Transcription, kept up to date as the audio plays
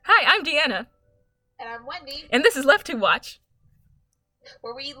I'm Deanna. And I'm Wendy. And this is Left to Watch,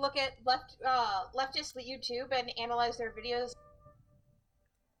 where we look at leftist YouTube and analyze their videos.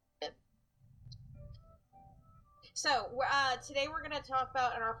 So, today we're going to talk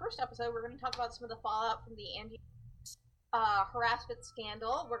about, in our first episode, we're going to talk about some of the fallout from the Angie harassment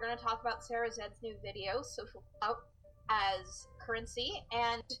scandal. We're going to talk about Sarah Zed's new video, Social Clout, as currency,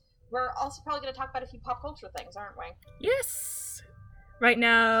 and we're also probably going to talk about a few pop culture things, aren't we? Yes! Right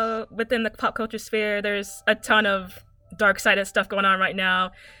now, within the pop culture sphere, there's a ton of dark-sided stuff going on right now,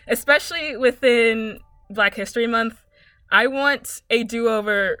 especially within Black History Month. I want a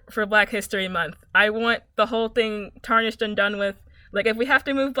do-over for Black History Month. I want the whole thing tarnished and done with. Like, if we have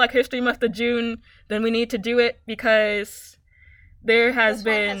to move Black History Month to June, then we need to do it, because there has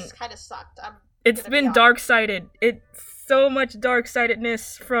been... This kind of sucked. It's been dark-sided. It's so much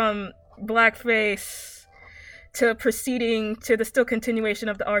dark-sidedness, from blackface to proceeding to the still continuation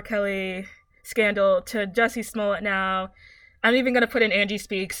of the R. Kelly scandal to Jussie Smollett now. I'm even going to put in Angie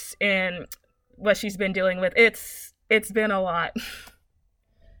Speaks and what she's been dealing with. It's been a lot.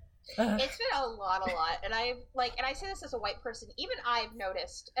 It's been a lot, and I say this as a white person. Even I've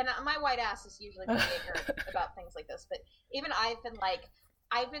noticed, and my white ass is usually pretty ignorant about things like this, but even I've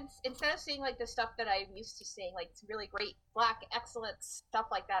been instead of seeing like the stuff that I'm used to seeing, like really great Black excellence stuff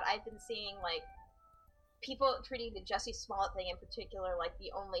like that, I've been seeing like people treating the Jussie Smollett thing in particular like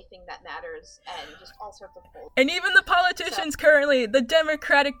the only thing that matters, and just all sorts of bullshit. And even the politicians currently, the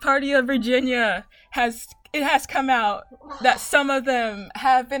Democratic Party of Virginia has come out that some of them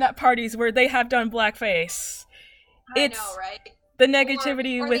have been at parties where they have done blackface. I know, right? The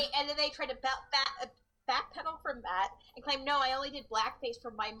negativity and then they try to backpedal from that and claim, no, I only did blackface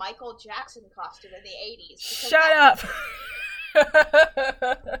for my Michael Jackson costume in the 80s. Shut up!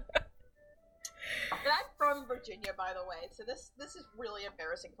 I'm from Virginia, by the way, so this is really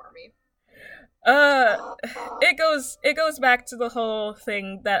embarrassing for me. It goes back to the whole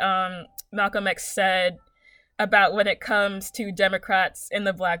thing that Malcolm X said about when it comes to Democrats in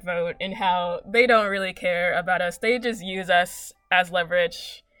the Black vote and how they don't really care about us. They just use us as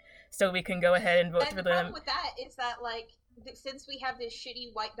leverage so we can go ahead and vote for them. The problem with that is that, like, since we have this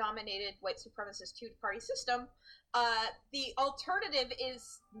shitty white-dominated, white supremacist two-party system, the alternative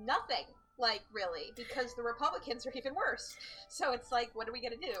is nothing. Like, really, because the Republicans are even worse. So it's like, what are we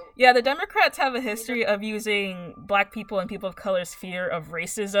gonna do? Yeah, the Democrats have a history of using Black people and people of color's fear of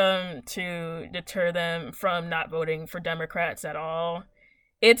racism to deter them from not voting for Democrats at all.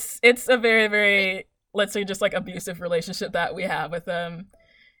 It's a very, very, let's say, just like abusive relationship that we have with them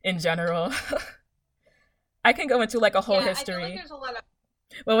in general. I can go into like a whole history. I feel like there's a lot of...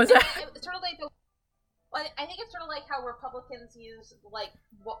 What was that? It's sort of like I think it's sort of like how Republicans use, like,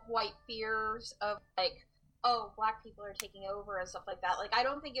 white fears of, like, oh, Black people are taking over and stuff like that. Like, I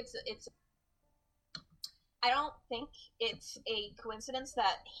don't think it's a coincidence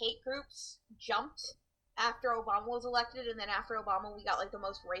that hate groups jumped after Obama was elected, and then after Obama we got, like, the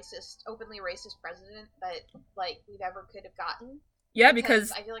most openly racist president that, like, we've ever could have gotten. Yeah,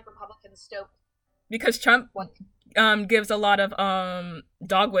 because I feel like Republicans stoke... Because Trump gives a lot of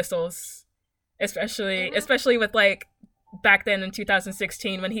dog whistles. Especially with, like, back then in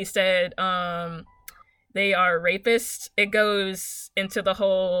 2016 when he said they are rapists. It goes into the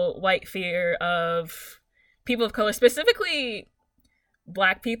whole white fear of people of color, specifically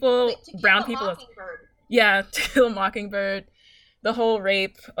Black people, brown people. Yeah, To Kill a Mockingbird. The whole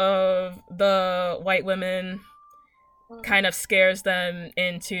rape of the white women kind of scares them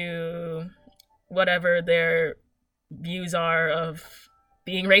into whatever their views are of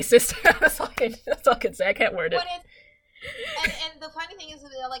being racist. That's all I can say. I can't word it. And the funny thing is,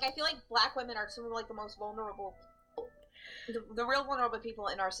 like, I feel like Black women are some of, like, the most vulnerable people. The real vulnerable people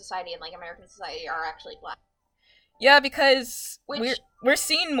in our society, and, like, American society, are actually Black. Yeah, because we're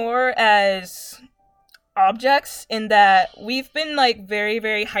seen more as objects in that we've been, like, very,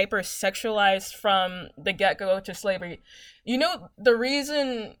 very hyper-sexualized from the get-go to slavery. You know, the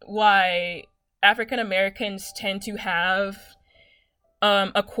reason why African Americans tend to have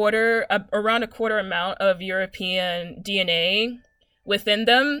around a quarter amount of European DNA within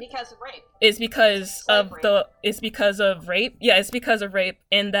them is because of rape. Yeah, it's because of rape,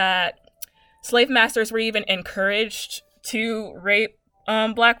 in that slave masters were even encouraged to rape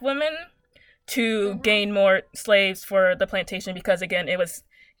Black women to gain more slaves for the plantation, because again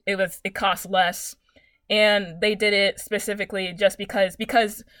it cost less, and they did it specifically just because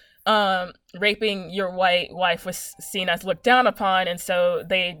raping your white wife was seen as looked down upon, and so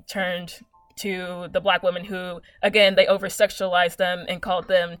they turned to the black women who, again, they over-sexualized them and called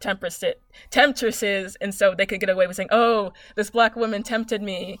them temptresses, and so they could get away with saying, oh, this black woman tempted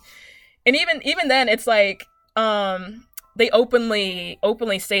me. And even then, it's like, they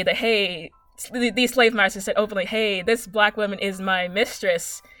openly say that, hey, these slave masters said openly, hey, this black woman is my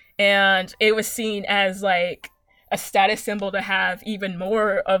mistress, and it was seen as like a status symbol to have even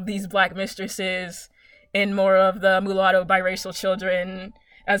more of these black mistresses and more of the mulatto biracial children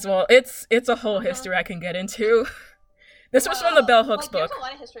as well. It's a whole history I can get into. This was from the Bell Hooks book. There's a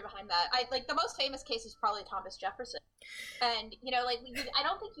lot of history behind that. The most famous case is probably Thomas Jefferson. And, I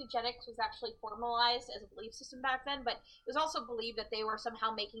don't think eugenics was actually formalized as a belief system back then, but it was also believed that they were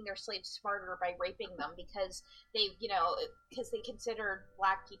somehow making their slaves smarter by raping them because because they considered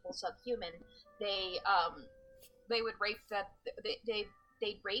black people subhuman. They would rape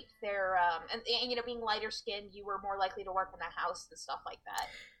they'd rape their, being lighter skinned, you were more likely to work in the house and stuff like that.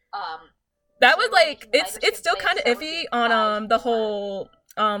 That was like, it's still kind of iffy on the whole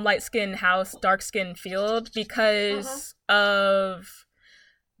light skin house, dark skin field because of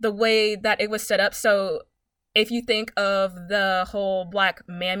the way that it was set up. So if you think of the whole black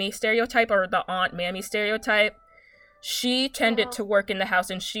mammy stereotype or the aunt mammy stereotype, she tended to work in the house,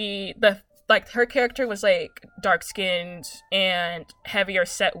 and her character was like dark skinned and heavier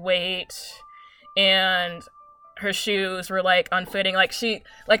set weight, and her shoes were like unfitting. Like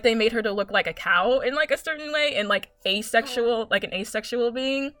they made her to look like a cow in like a certain way, and like asexual, like an asexual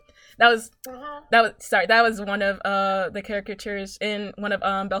being. That was one of the caricatures in one of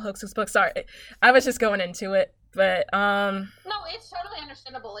Bell Hooks' books. Sorry, I was just going into it, but no, it's totally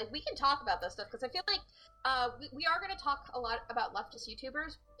understandable. Like, we can talk about this stuff because I feel like we are going to talk a lot about leftist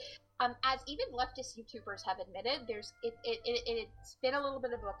YouTubers. As even leftist YouTubers have admitted, it's been a little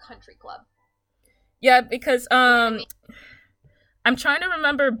bit of a country club. Yeah, because I'm trying to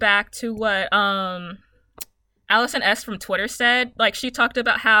remember back to what Allison S. from Twitter said. Like, she talked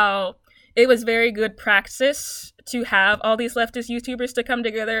about how it was very good practice to have all these leftist YouTubers to come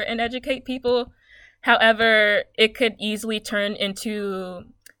together and educate people. However, it could easily turn into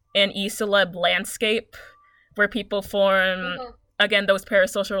an e-celeb landscape where people form, again, those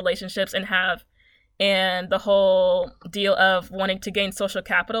parasocial relationships and the whole deal of wanting to gain social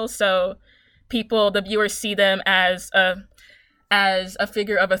capital. So the viewers see them as a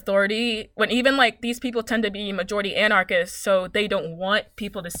figure of authority, when even like these people tend to be majority anarchists, so they don't want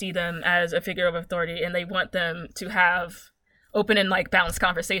people to see them as a figure of authority, and they want them to have open and like balanced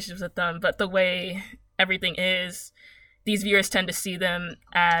conversations with them. But the way everything is, these viewers tend to see them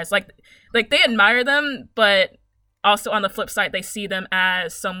as like they admire them, but also on the flip side, they see them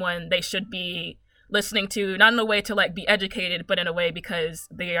as someone they should be listening to, not in a way to like be educated, but in a way because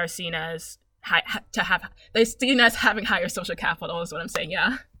they are seen as they're seen as having higher social capital is what I'm saying.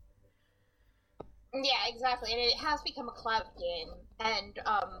 Yeah, exactly. And it has become a clout game, and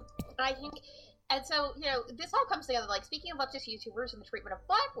I think, and so this all comes together. Like, speaking of leftist YouTubers and the treatment of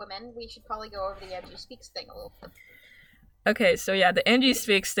black women, we should probably go over the Angie Speaks thing a little bit. Okay, so yeah, the Angie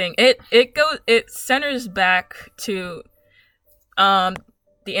Speaks thing, it centers back to the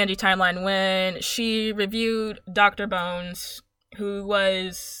Angie timeline when she reviewed Dr. Bones, who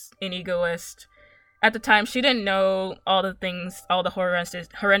was an egoist. At the time, she didn't know all the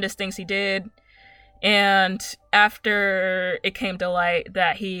horrendous things he did. And after it came to light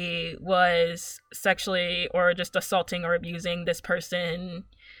that he was sexually or just assaulting or abusing this person,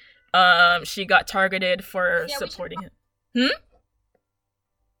 she got targeted for supporting him.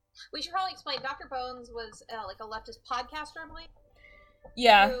 We should probably explain. Dr. Bones was like a leftist podcaster, I believe.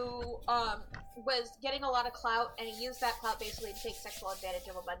 Yeah. Who was getting a lot of clout, and he used that clout basically to take sexual advantage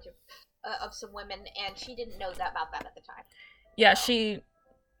of a bunch of some women, and she didn't know about that at the time. Yeah, she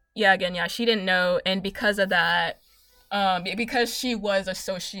didn't know, and because of that, because she was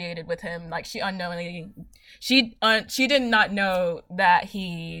associated with him, like she did not know that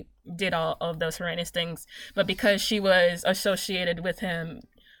he did all of those horrendous things, but because she was associated with him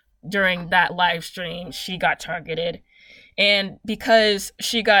during that live stream, she got targeted. And because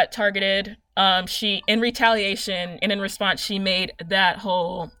she got targeted, she, in retaliation and in response, she made that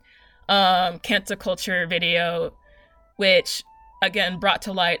whole cancel culture video, which again brought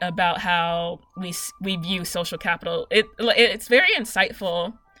to light about how we view social capital. It's very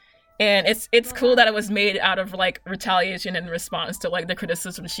insightful, and it's cool that it was made out of like retaliation in response to like the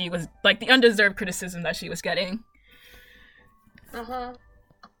criticism she was, like the undeserved criticism that she was getting. Let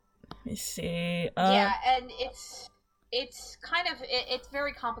me see. Yeah, and it's kind of it's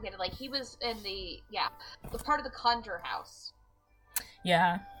very complicated. Like, he was in the part of the Conjure House.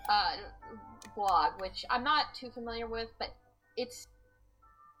 Yeah. Blog, which I'm not too familiar with, but it's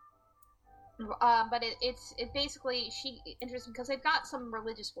But it's basically interesting because they've got some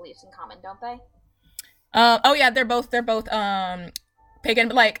religious beliefs in common, don't they? Oh yeah, they're both pagan,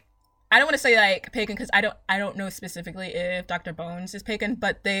 but like I don't want to say like pagan because I don't know specifically if Dr. Bones is pagan,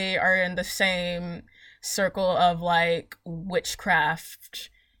 but they are in the same circle of like witchcraft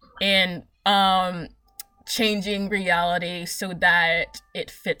and changing reality so that it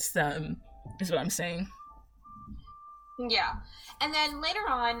fits them is what I'm saying. Yeah. And then later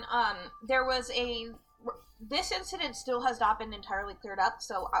on, there was this incident still has not been entirely cleared up,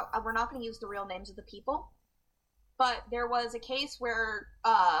 so we're not going to use the real names of the people. But there was a case where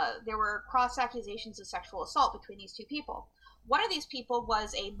there were cross accusations of sexual assault between these two people. One of these people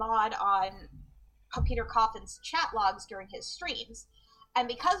was a mod on Peter Coffin's chat logs during his streams. And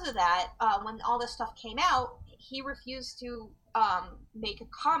because of that, when all this stuff came out, he refused to make a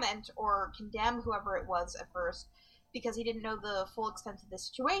comment or condemn whoever it was at first because he didn't know the full extent of the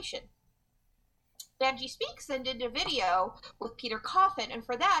situation. Angie Speaks then did a video with Peter Coffin, and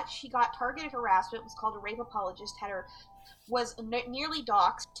for that she got targeted harassment. It was called a rape apologist. Was nearly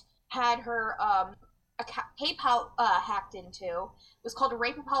doxxed. Had her PayPal hacked into. It was called a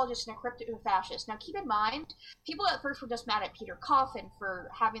rape apologist and a crypto-fascist. Now keep in mind, people at first were just mad at Peter Coffin for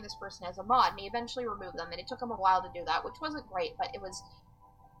having this person as a mod, and he eventually removed them. And it took him a while to do that, which wasn't great, but it was.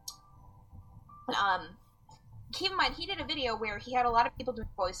 Keep in mind, he did a video where he had a lot of people doing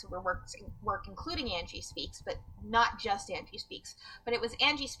voiceover work, including Angie Speaks, but not just Angie Speaks. But it was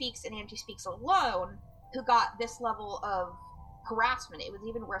Angie Speaks and Angie Speaks alone who got this level of harassment. It was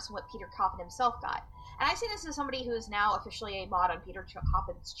even worse than what Peter Coffin himself got. And I say this as somebody who is now officially a mod on Peter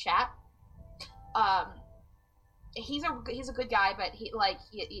Coffin's chat. He's a good guy, but he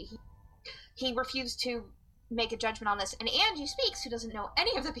refused to make a judgment on this, and Angie Speaks, who doesn't know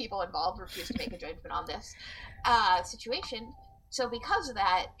any of the people involved, refused to make a judgment on this situation. So because of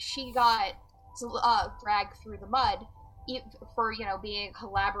that, she got dragged through the mud for being a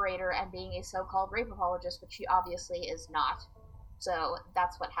collaborator and being a so-called rape apologist, which she obviously is not. So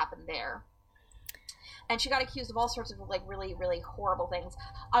that's what happened there. And she got accused of all sorts of like really, really horrible things.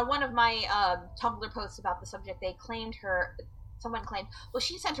 On one of my Tumblr posts about the subject, someone claimed, well,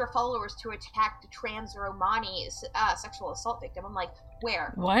 she sent her followers to attack the trans Romani's sexual assault victim. I'm like,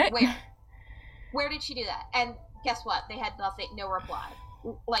 where? What? Where did she do that? And guess what? They had no reply.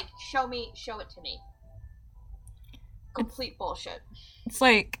 Like, show it to me. Complete bullshit. It's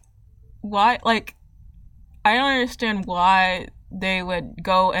like, why? Like, I don't understand why they would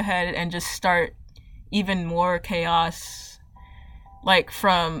go ahead and just start even more chaos like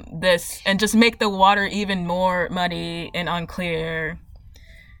from this and just make the water even more muddy and unclear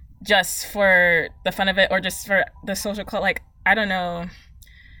just for the fun of it or just for the social cult. Like, I don't know.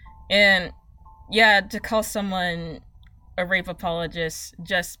 And yeah, to call someone a rape apologist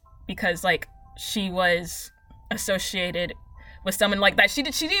just because like she was associated with someone like that, she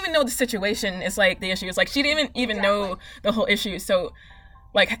didn't even know the situation is like the issue. It's like she didn't even know the whole issue. So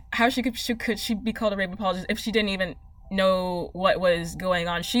like how could she be called a rape apologist if she didn't even know what was going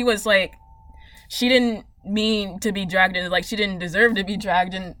on? She was like, she didn't mean to be dragged into, like, she didn't deserve to be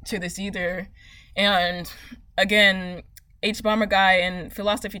dragged into this either. And again, H Bomber Guy and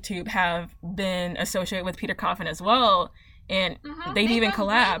Philosophy Tube have been associated with Peter Coffin as well, and they've even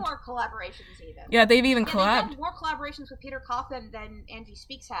collabed. More collaborations even. Yeah, they've even collabed. They've done more collaborations with Peter Coffin than Angie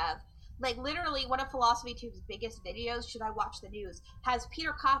Speaks have. Like, literally, one of Philosophy Tube's biggest videos, Should I Watch the News, has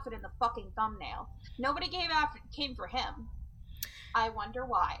Peter Coffin in the fucking thumbnail. Nobody came for him. I wonder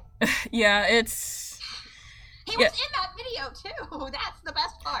why. Yeah, it's... He was in that video, too. That's the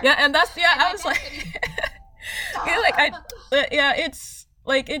best part. Yeah, and that's... Yeah, I was like...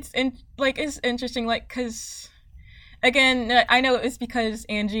 it's interesting, like, because... Again, I know it's because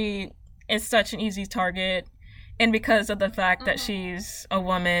Angie is such an easy target, and because of the fact that she's a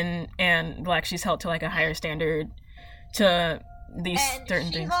woman and Black, she's held to like a higher standard to these certain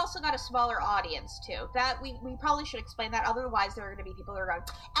things. And she's also got a smaller audience too. That we probably should explain that. Otherwise, there are going to be people who are going,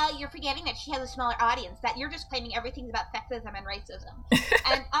 "Oh, you're forgetting that she has a smaller audience. That you're just claiming everything's about sexism and racism."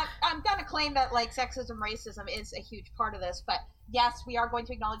 And I'm going to claim that like sexism, racism is a huge part of this. But yes, we are going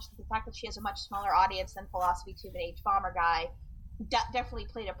to acknowledge the fact that she has a much smaller audience than Philosophy Tube and H Bomber Guy. Definitely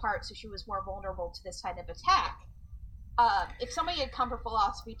played a part, so she was more vulnerable to this kind of attack. If somebody had come for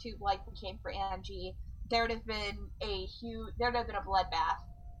Philosophy Tube like we came for Angie, there'd have been a bloodbath.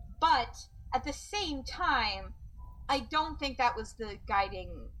 But at the same time, I don't think that was the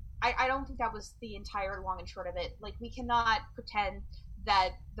guiding. I don't think that was the entire long and short of it. Like, we cannot pretend that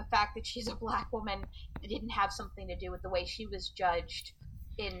the fact that she's a Black woman didn't have something to do with the way she was judged,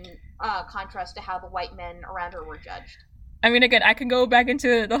 in contrast to how the white men around her were judged. I mean, again, I can go back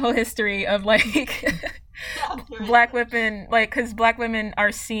into the whole history of, like, black women, like, because black women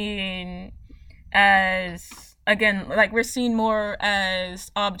are seen as, again, like, we're seen more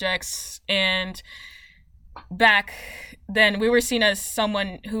as objects, and back then we were seen as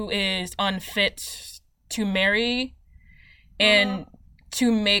someone who is unfit to marry, and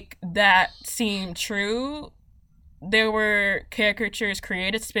to make that seem true, there were caricatures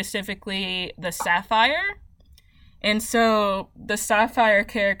created, specifically the Sapphire. And so the Sapphire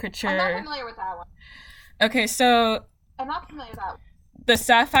caricature... I'm not familiar with that one. Okay, so... I'm not familiar with that one. The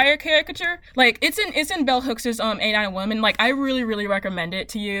Sapphire caricature, like, it's in Bell Hooks' Ain't I a Woman. Like, I really, really recommend it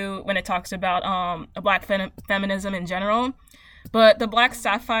to you when it talks about black feminism in general. But the Black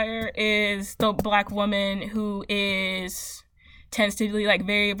Sapphire is the black woman who tends to be, like,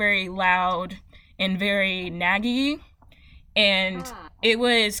 very, very loud and very naggy. And it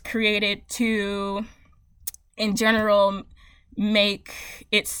was created to, in general, make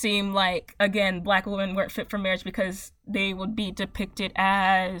it seem like, again, black women weren't fit for marriage because they would be depicted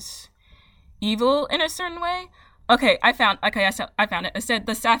as evil in a certain way. Okay, I found it. It said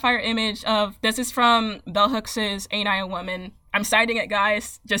the Sapphire image of, this is from Bell Hooks' Ain't I a Woman. I'm citing it,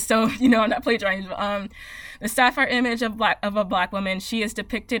 guys, just so you know I'm not plagiarizing. The Sapphire image of a black woman, she is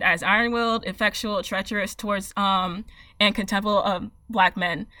depicted as iron-willed, effectual, treacherous towards and contemptible of black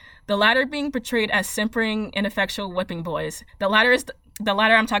men. The latter being portrayed as simpering, ineffectual whipping boys. The latter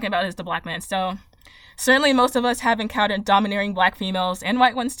I'm talking about is the black man. So certainly most of us have encountered domineering black females, and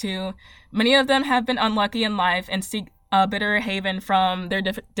white ones too. Many of them have been unlucky in life and seek a bitter haven from their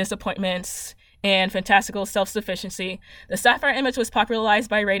disappointments and fantastical self-sufficiency. The Sapphire image was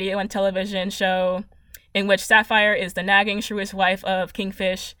popularized by radio and television show in which Sapphire is the nagging, shrewish wife of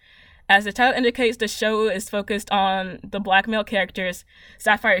Kingfish. As the title indicates, the show is focused on the black male characters.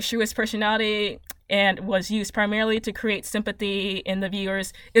 Sapphire's shrewish personality and was used primarily to create sympathy in the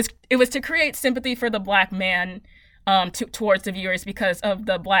viewers. It was to create sympathy for the black man towards the viewers, because of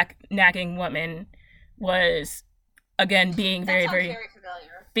the black nagging woman was, again, being very familiar.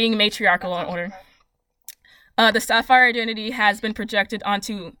 Being matriarchal in order. The Sapphire identity has been projected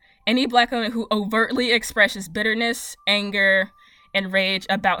onto any black woman who overtly expresses bitterness, anger, and rage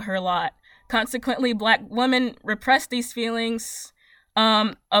about her lot. Consequently, black women repress these feelings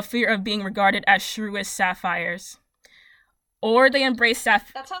of fear of being regarded as shrewish sapphires. Or they embrace that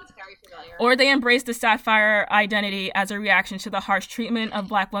sounds very familiar. Or they embrace the Sapphire identity as a reaction to the harsh treatment of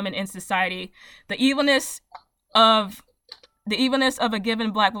black women in society. The evilness of a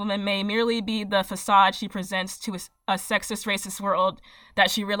given black woman may merely be the facade she presents to a sexist, racist world that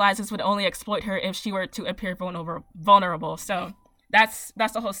she realizes would only exploit her if she were to appear vulnerable. So that's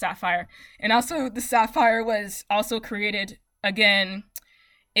the whole Sapphire. And also, the Sapphire was also created, again,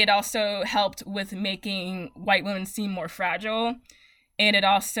 it also helped with making white women seem more fragile. And it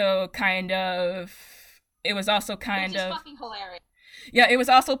also it was also kind of fucking hilarious. Yeah, it was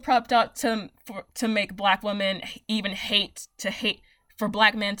also propped up to make black women even for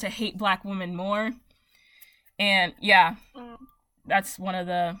black men to hate black women more. And yeah, that's one of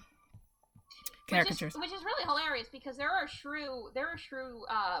the caricatures. Which is really hilarious, because there are shrew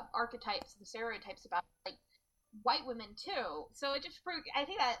archetypes and stereotypes about, like, white women too. So it just proves, I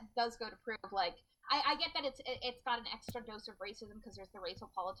think that does go to prove, like, I get that it's got an extra dose of racism because there's the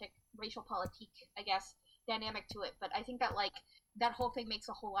racial politique, I guess, dynamic to it, but I think that, like, that whole thing makes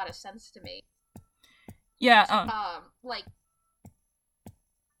a whole lot of sense to me. Yeah.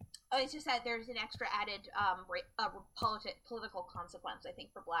 It's just that there's an extra added political consequence, I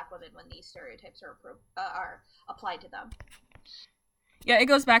think, for black women when these stereotypes are applied to them. Yeah, it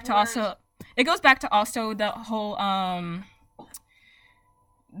goes back to also the whole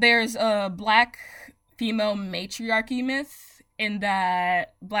there's a black female matriarchy myth in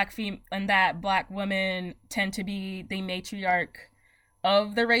that black women tend to be the matriarch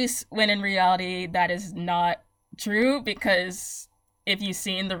of the race, when in reality that is not true, because if you've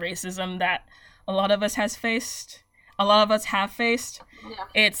seen the racism that a lot of us have faced, yeah,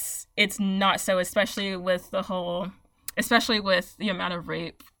 it's not so, especially with the amount of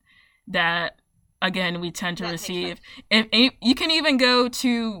rape that, again, we tend to receive. And you can even go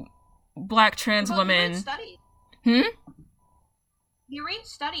to black trans women. You read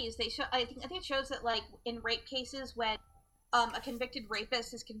studies. They show. I think it shows that, like, in rape cases, when a convicted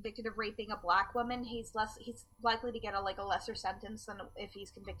rapist is convicted of raping a black woman, he's likely to get a lesser sentence than if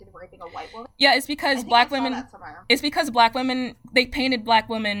he's convicted of raping a white woman. Yeah, it's because black women. It's because black women, they painted black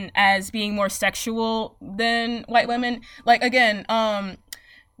women as being more sexual than white women. Like, again,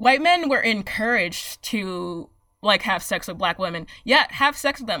 white men were encouraged to like have sex with black women. Yeah, have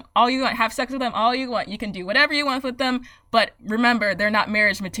sex with them all you want. Have sex with them all you want. You can do whatever you want with them, but remember, they're not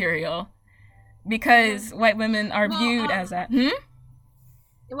marriage material because white women are viewed as that.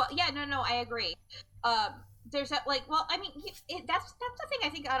 Well, yeah, no, I agree. There's that, like, well, I mean, that's the thing I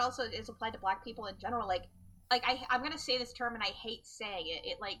think that also is applied to black people in general. Like I'm gonna say this term and I hate saying it.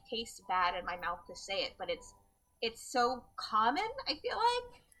 It like tastes bad in my mouth to say it, but it's so common, I feel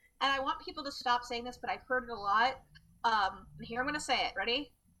like. And I want people to stop saying this, but I've heard it a lot. Here I'm gonna say it.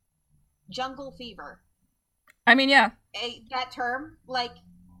 Ready? Jungle fever. I mean, yeah. That term, like,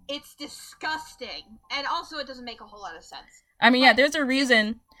 it's disgusting, and also it doesn't make a whole lot of sense. I mean, yeah, there's a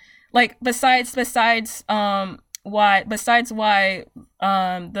reason. Like, besides why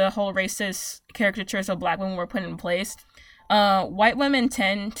the whole racist caricatures of black women were put in place, white women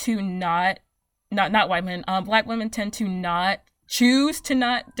tend to not white men. Black women tend to not choose to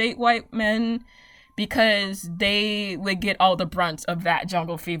not date white men because they would get all the brunt of that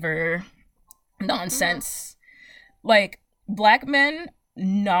jungle fever nonsense. Like, black men,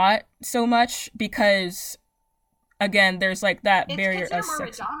 not so much, because again, there's like that barrier of sex. It's more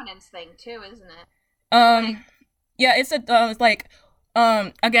of a dominance thing too, isn't it? Yeah, it's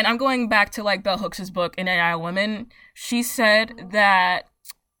again, I'm going back to like Bell Hooks' book in AI Women. She said that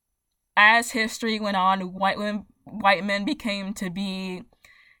as history went on, white men became to be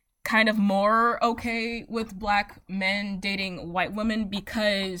kind of more okay with black men dating white women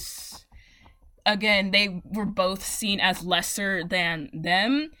because, again, they were both seen as lesser than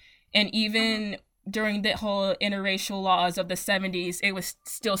them. And even during the whole interracial laws of the 70s, it was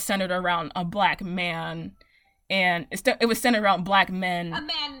still centered around a black man. And it was centered around black men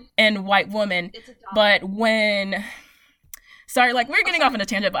and white women. But when... Sorry, like, we're getting off on a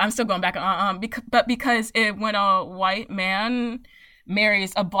tangent, but I'm still going back. But because when a white man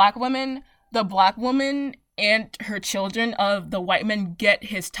marries a black woman, the black woman and her children of the white man get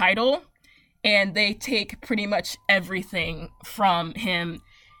his title, and they take pretty much everything from him.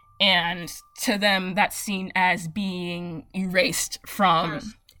 And to them, that's seen as being erased from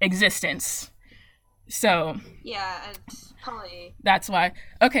existence. So yeah, it's probably that's why.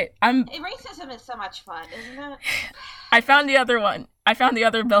 Okay, racism is so much fun, isn't it? I found the other one. I found the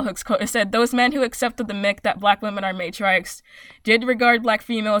other Bell Hooks quote. It said, "Those men who accepted the myth that black women are matriarchs did regard black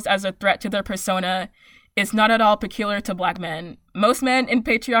females as a threat to their persona. It's not at all peculiar to black men. Most men in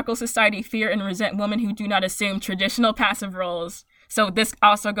patriarchal society fear and resent women who do not assume traditional passive roles." So this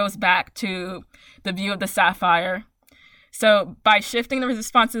also goes back to the view of the sapphire. So by shifting the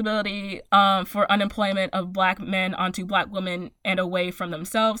responsibility for unemployment of black men onto black women and away from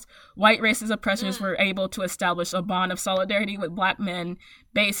themselves, white racist oppressors were able to establish a bond of solidarity with black men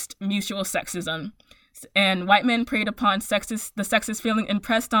based mutual sexism. And white men preyed upon the sexist feeling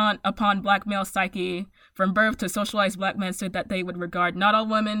impressed upon black male psyche from birth to socialize black men so that they would regard not all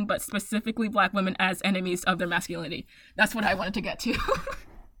women, but specifically black women as enemies of their masculinity. That's what I wanted to get to.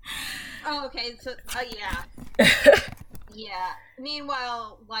 Oh, okay. So, yeah. Yeah.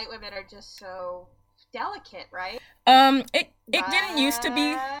 Meanwhile, white women are just so delicate, right? It didn't used to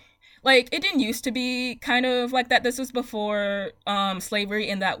be. Like, it didn't used to be kind of like that. This was before slavery,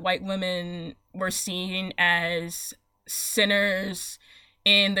 in that white women were seen as sinners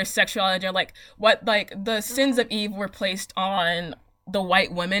in their sexuality. Like, the sins of Eve were placed on the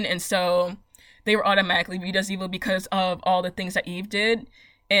white women, and so they were automatically viewed as evil because of all the things that Eve did.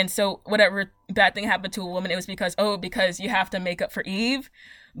 And so whatever bad thing happened to a woman, it was because you have to make up for Eve.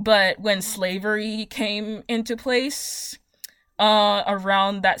 But when slavery came into place,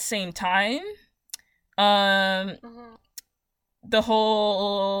 around that same time, the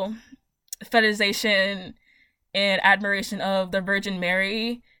whole fetishization and admiration of the Virgin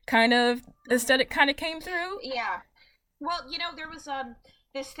Mary kind of aesthetic kind of came through. Yeah. Well, there was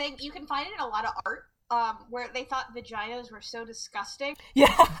this thing, you can find it in a lot of art, where they thought vaginas were so disgusting.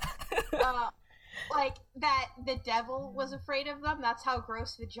 Yeah. Like, that the devil was afraid of them. That's how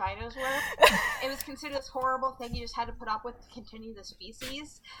gross vaginas were. It was considered this horrible thing you just had to put up with to continue the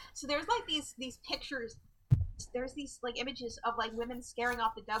species. So there's, like, these pictures. There's these, like, images of, like, women scaring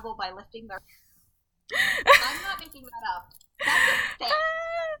off the devil by lifting their... I'm not making that up. That's a thing.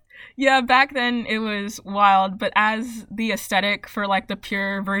 Yeah, back then it was wild, but as the aesthetic for, like, the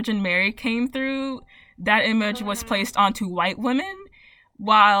pure Virgin Mary came through, that image was placed onto white women,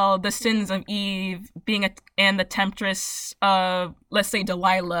 while the sins of Eve and the temptress of, let's say,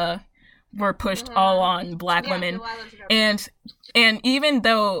 Delilah, were pushed all on black women. And even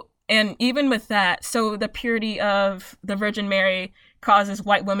with that, so the purity of the Virgin Mary causes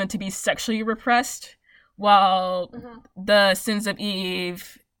white women to be sexually repressed, while the sins of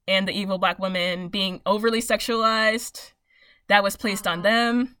Eve and the evil black women being overly sexualized, that was placed on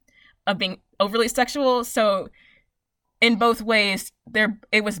them of being overly sexual. So in both ways,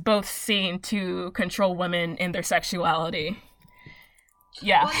 it was both seen to control women in their sexuality.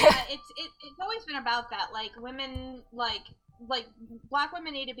 Yeah. Well, yeah, it's always been about that. Like, women, like black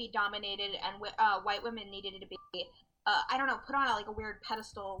women need to be dominated, and white women needed to be, I don't know, put on a weird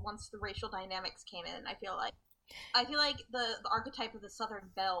pedestal once the racial dynamics came in. I feel like the archetype of the Southern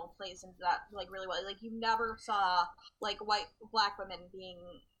Belle plays into that really well. Like, you never saw black women being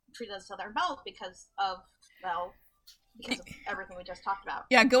treated as Southern Belles because of everything we just talked about.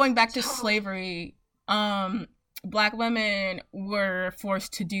 Yeah, going back to slavery, black women were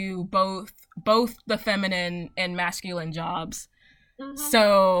forced to do both the feminine and masculine jobs. Mm-hmm.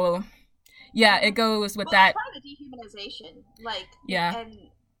 So yeah, it goes with that. Part of the dehumanization, and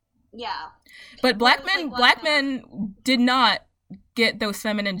yeah. But black men did not get those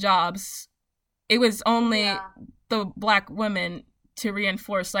feminine jobs. It was only the black women to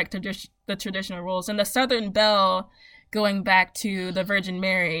reinforce the traditional roles. And the Southern Belle, going back to the Virgin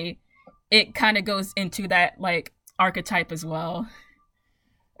Mary, it kind of goes into that archetype as well.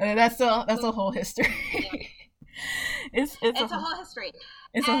 And that's a whole history. Yeah. it's a whole history.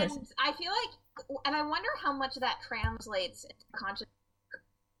 It's a whole history. I feel and I wonder how much of that translates into conscious.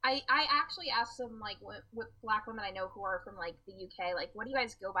 I actually asked some with black women I know who are from the UK, what do you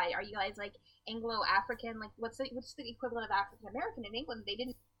guys go by? Are you guys Anglo-African? What's the equivalent of African American in England? They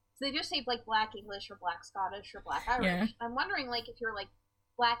didn't. So they just say black English or black Scottish or black Irish. Yeah. I'm wondering if you're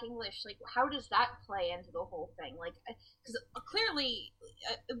black English, how does that play into the whole thing? Because clearly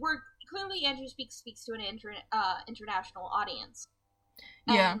Angie speaks to an international audience.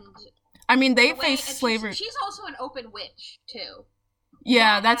 Yeah. I mean, they face slavery. She's also an open witch too.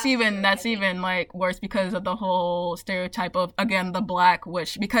 Yeah, that's even worse because of the whole stereotype of, again, the black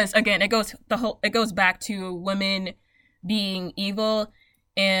witch. Because again, it goes back to women being evil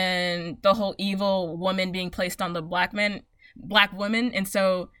and the whole evil woman being placed on the black women, and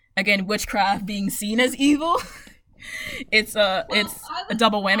so again, witchcraft being seen as evil. it's a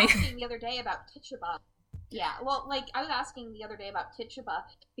double whammy. I was asking the other day about Tituba. Yeah, well, I was asking the other day about Tituba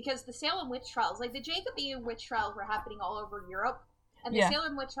because the Salem witch trials, the Jacobean witch trials, were happening all over Europe. And the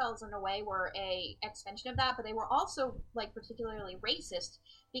Salem witch trials, in a way, were a extension of that, but they were also particularly racist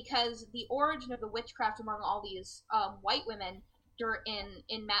because the origin of the witchcraft among all these white women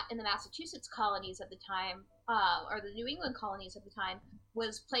in the Massachusetts colonies at the time, or the New England colonies at the time,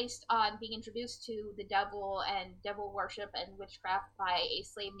 was placed on being introduced to the devil and devil worship and witchcraft by a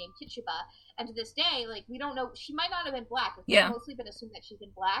slave named Tituba. And to this day, we don't know, she might not have been black. It's mostly been assumed that she's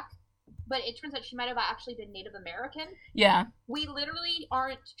been black. But it turns out she might have actually been Native American. Yeah. We literally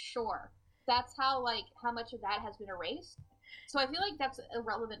aren't sure. That's how much of that has been erased. So I feel that's a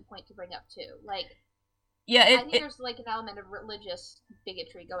relevant point to bring up too. I think there's an element of religious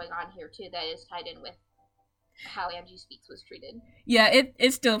bigotry going on here too that is tied in with how Angie Speaks was treated. Yeah,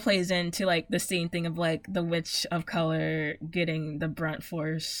 it still plays into the same thing of the witch of color getting the brunt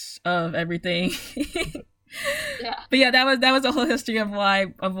force of everything. Yeah. But yeah, that was a whole history of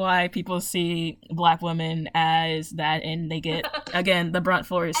why people see black women as that, and they get again the brunt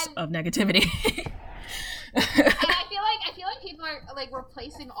force of negativity. And I feel like people are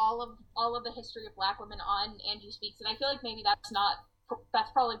replacing all of the history of black women on Angie Speaks, and I feel maybe that's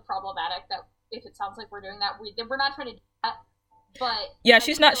probably problematic. That if it sounds like we're doing that, we're not trying to do that. But yeah,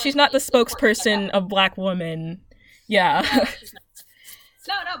 she's not the spokesperson of black women. Yeah. No, she's not.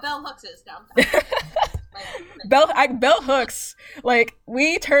 No, Bell Hooks is down. Bell Hooks,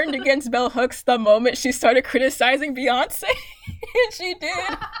 we turned against Bell Hooks the moment she started criticizing Beyonce. And she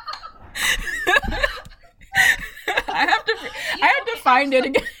did. I have to find it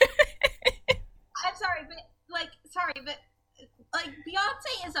again. I'm sorry, but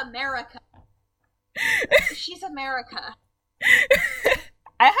Beyonce is America. She's America.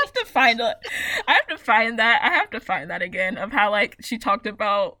 I have to find that. I have to find that again of how she talked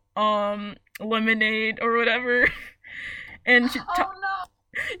about Lemonade or whatever, and she no.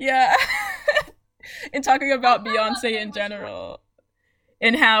 Yeah. And talking about Beyonce in general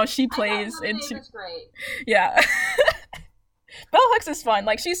and how she plays into great. Yeah. Bell Hooks is fun.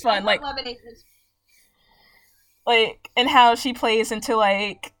 She's fun. And how she plays into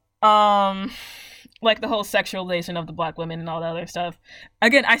the whole sexualization of the black women and all that other stuff.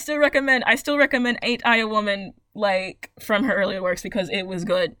 Again, I still recommend Ain't I a Woman, from her earlier works, because it was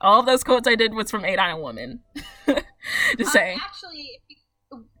good. All of those quotes I did was from Ain't I a Woman. Just saying. Actually,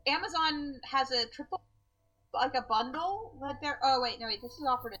 Amazon has a triple, a bundle that they're. Oh wait, this is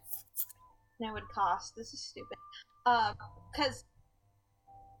offered at. No, it would cost. This is stupid. Because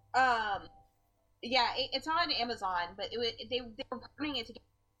Yeah, it's on Amazon, but they were putting it together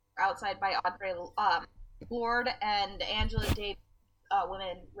outside by Audre Lorde and Angela Davis,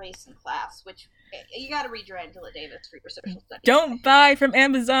 Women, Race, and Class, which you got to read your Angela Davis for your social studies. Don't buy from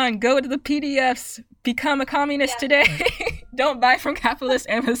Amazon. Go to the PDFs. Become a communist today. Don't buy from capitalist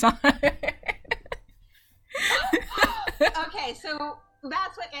Amazon. Okay, so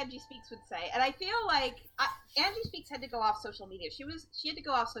that's what Angie Speaks would say, and I feel like Angie Speaks had to go off social media. She had to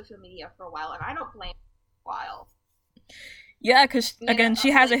go off social media for a while, and I don't blame her for a while. Yeah, because again,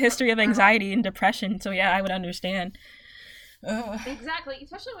 she has a history of anxiety and depression, so yeah, I would understand. Exactly,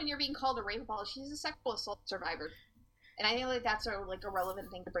 especially when you're being called a rape apologist. She's a sexual assault survivor, and I think like that's a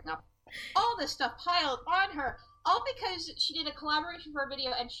relevant thing to bring up. All this stuff piled on her, all because she did a collaboration for a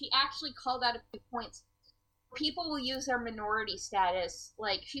video, and she actually called out a few points. People will use their minority status,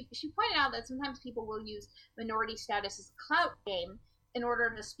 like she pointed out that sometimes people will use minority status as a clout game in order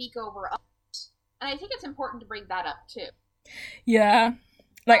to speak over others, and I think it's important to bring that up too. Yeah,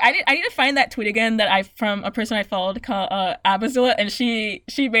 like I need to find that tweet again that from a person I followed called Abazilla, and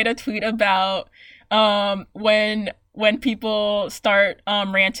she made a tweet about when people start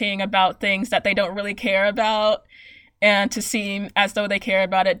ranting about things that they don't really care about, and to seem as though they care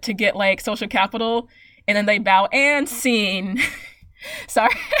about it to get like social capital. And then they bow and scene. Sorry.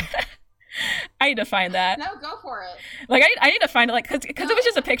 I need to find that. No, go for it. Like, I need to find it, like, because it was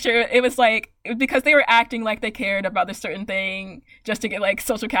just a picture. It was like, because they were acting like they cared about this certain thing just to get, like,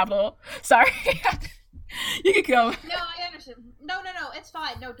 social capital. Sorry. You could go. No, I understand. No, it's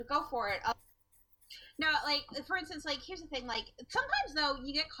fine. No, go for it. No, like, for instance, like, here's the thing. Like, sometimes, though,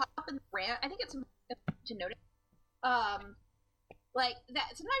 you get caught up in the rant. I think it's important to notice. Like,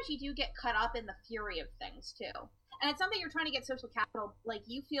 that sometimes you do get caught up in the fury of things, too. And it's something you're trying to get social capital. Like,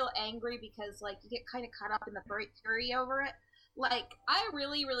 you feel angry because, like, you get kind of caught up in the fury over it. Like, I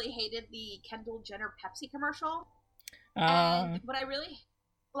really, really hated the Kendall Jenner Pepsi commercial. And what I really,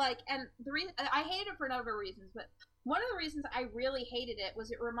 like, and the reason, I hated it for a number of reasons, but one of the reasons I really hated it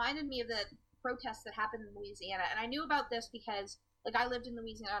was it reminded me of the protests that happened in Louisiana. And I knew about this because, like, I lived in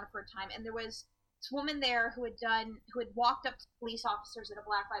Louisiana for a time, and there was this woman there who had walked up to police officers at a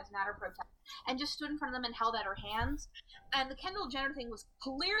Black Lives Matter protest and just stood in front of them and held out her hands. And the Kendall Jenner thing was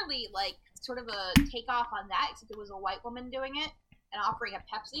clearly like sort of a takeoff on that, except it was a white woman doing it and offering a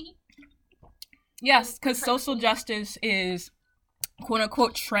Pepsi. Yes, because social justice is quote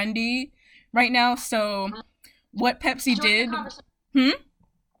unquote trendy right now. So what Pepsi did. Join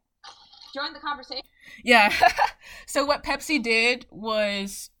the conversation. Yeah. So what Pepsi did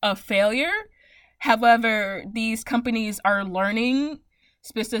was a failure. However, these companies are learning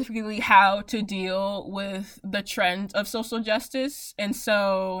specifically how to deal with the trend of social justice. And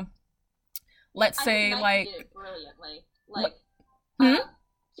so, let's say, like... did it brilliantly. Like,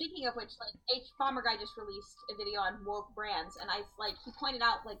 speaking of which, like, H. Bomber Guy just released a video on woke brands, and he pointed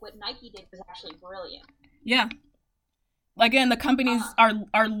out, like, what Nike did was actually brilliant. Yeah. Again, the companies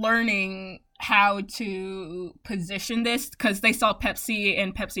are learning how to position this because they saw Pepsi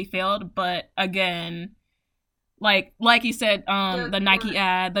and Pepsi failed. But again, like you said, the Nike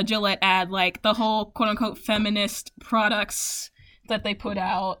ad, the Gillette ad, like the whole quote unquote feminist products that they put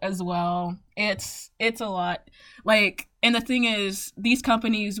out as well. It's a lot. Like, and the thing is, these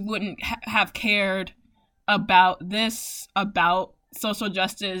companies wouldn't have cared about social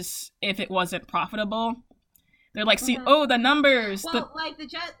justice if it wasn't profitable. They're like, see, the numbers. Well, like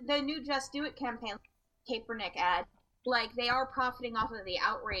the new Just Do It campaign, Kaepernick ad, like they are profiting off of the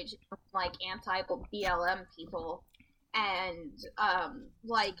outrage of like anti-BLM people, and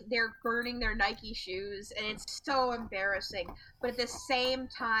like they're burning their Nike shoes, and it's so embarrassing. But at the same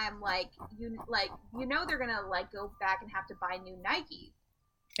time, like you they're gonna like go back and have to buy new Nike,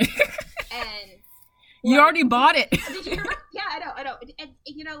 and. You already bought it. Did you remember? Yeah, I know.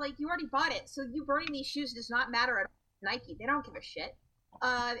 And like you already bought it, so you burning these shoes does not matter at Nike. They don't give a shit.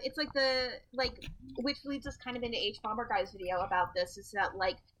 It's like which leads us kind of into H. Bomber Guy's video about this, is that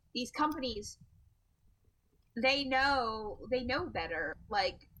like these companies, they know better.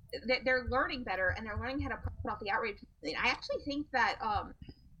 Like they're learning better, and they're learning how to put off the outrage. And I actually think that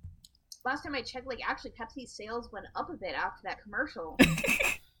last time I checked, like actually Pepsi's sales went up a bit after that commercial.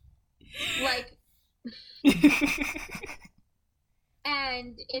 Like.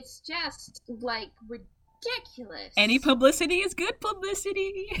 And it's just like ridiculous. Any publicity is good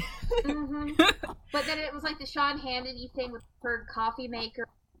publicity. But then it was like the Sean Hannity thing with Keurig coffee maker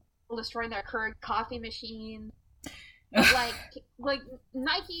destroying their Keurig coffee machine. like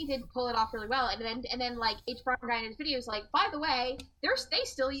Nike did pull it off really well, and then like H. Brown guy in his video is like, by the way, they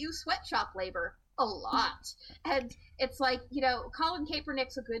still use sweatshop labor. a lot. And it's like, you know, Colin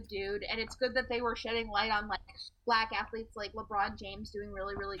Kaepernick's a good dude, and it's good that they were shedding light on, like, black athletes like LeBron James doing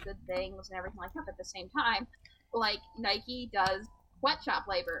really, really good things and everything like that. But at the same time, like, Nike does sweatshop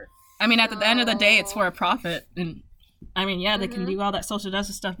labor. I mean, at the end of the day, it's for a profit. And, I mean, yeah, they can do all that social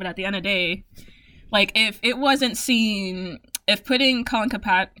justice stuff, but at the end of the day, like, if it wasn't seen, if putting Colin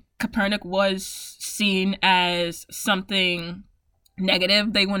Kaepernick was seen as something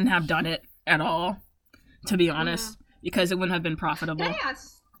negative, they wouldn't have done it at all, to be honest, because it wouldn't have been profitable.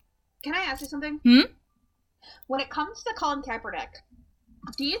 Can I ask you something? When it comes to Colin Kaepernick,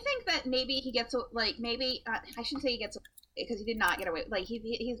 do you think that maybe he gets, like, maybe, I shouldn't say he gets, because he did not get away, like,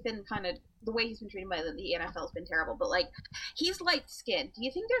 he's been kind of, the way he's been treated by the NFL has been terrible, but, like, he's light-skinned. Do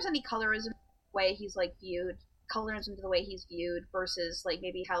you think there's any colorism in the way he's, like, viewed, colorism to the way he's viewed versus, like,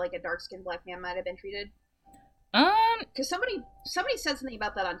 maybe how, like, a dark-skinned black man might have been treated? Because somebody said something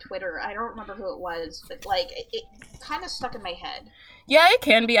about that on Twitter. I don't remember who it was, but, like, it kind of stuck in my head. Yeah, it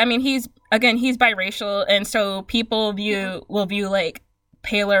can be. I mean, he's biracial, and so people will view, like,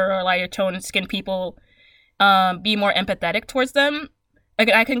 paler or lighter toned skin people be more empathetic towards them.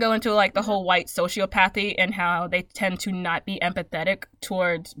 Again, I can go into, like, the whole white sociopathy and how they tend to not be empathetic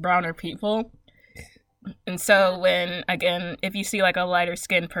towards browner people. And so when, again, if you see, like, a lighter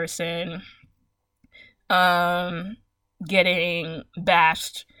skinned person getting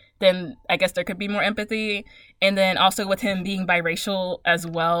bashed, then I guess there could be more empathy. And then also with him being biracial as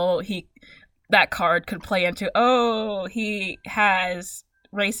well, that card could play into, oh, he has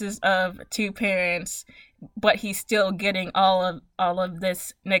races of two parents, but he's still getting all of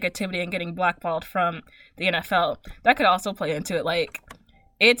this negativity and getting blackballed from the NFL. That could also play into it. Like,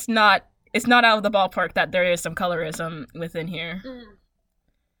 it's not out of the ballpark that there is some colorism within here.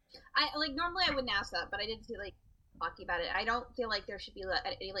 Normally I wouldn't ask that, but I did feel like talking about it. I don't feel like there should be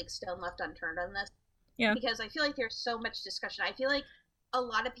any, like, stone left unturned on this. Yeah. Because I feel like there's so much discussion. I feel like a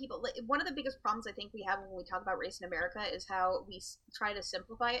lot of people, like, one of the biggest problems I think we have when we talk about race in America is how we try to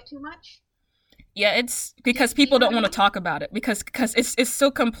simplify it too much. Yeah, it's because people don't want to talk about it because it's so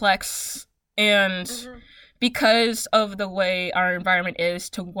complex, and because of the way our environment is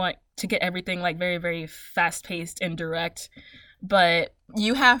to want to get everything, like, very, very fast-paced and direct. But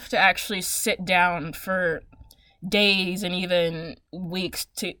you have to actually sit down for days and even weeks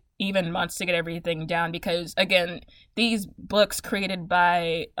to even months to get everything down, because, again, these books created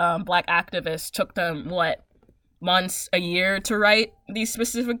by black activists took them, months, a year to write these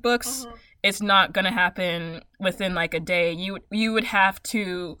specific books. It's not going to happen within, like, a day. You would have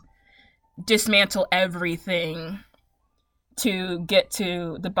to dismantle everything to get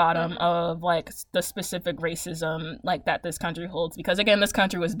to the bottom of, like, the specific racism, like, that this country holds. Because, again, this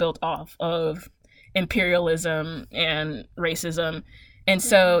country was built off of imperialism and racism. And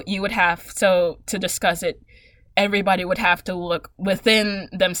so to discuss it, everybody would have to look within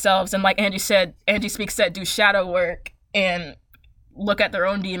themselves. And like Angie Speaks said, do shadow work and look at their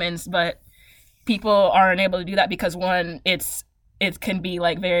own demons. But people aren't able to do that because, one, it can be,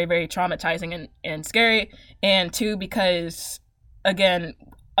 like, very, very traumatizing and scary. And two, because, again,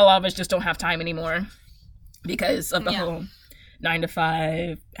 a lot of us just don't have time anymore because of the whole 9 to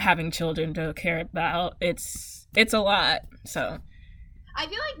 5, having children to care about. It's a lot. So I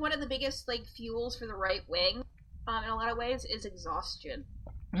feel like one of the biggest, like, fuels for the right wing, in a lot of ways, is exhaustion.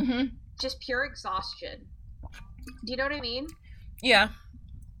 Just pure exhaustion. Do you know what I mean? Yeah.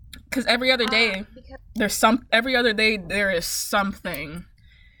 Because every other day, there is something.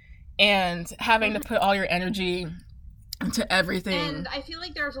 And having to put all your energy into everything. And I feel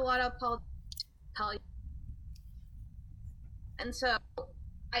like there's a lot of politics. And so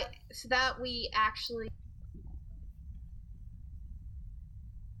that we actually...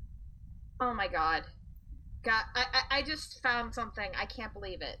 Oh my god. I just found something. I can't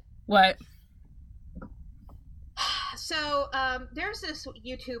believe it. What? So, there's this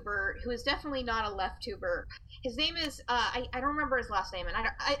YouTuber who is definitely not a left-tuber. His name is, I don't remember his last name, and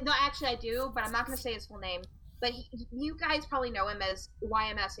I do, but I'm not going to say his full name. But you guys probably know him as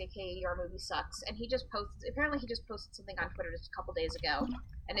YMS, aka Your Movie Sucks, and he just posted something on Twitter just a couple days ago,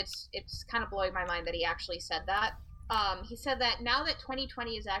 and it's kind of blowing my mind that he actually said that. He said that now that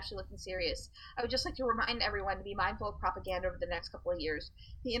 2020 is actually looking serious, I would just like to remind everyone to be mindful of propaganda over the next couple of years.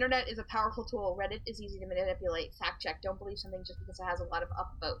 The internet is a powerful tool. Reddit is easy to manipulate. Fact check. Don't believe something just because it has a lot of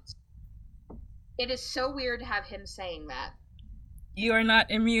upvotes. It is so weird to have him saying that. You are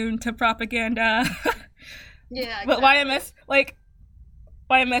not immune to propaganda. Yeah, exactly. But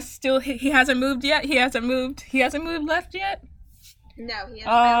YMS still, he hasn't moved yet? He hasn't moved left yet? No, he hasn't.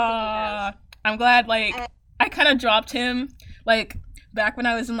 I don't think he has. I'm glad, I kind of dropped him, back when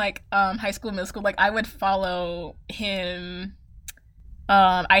I was in like high school, middle school, like I would follow him.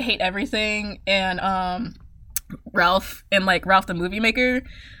 I Hate Everything and Ralph and like Ralph the Movie Maker.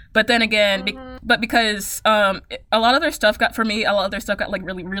 But then again, because a lot of their stuff got like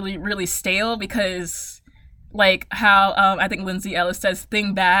really, really, really stale because like how I think Lindsay Ellis says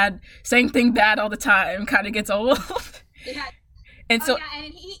saying thing bad all the time kind of gets old. Yeah. And so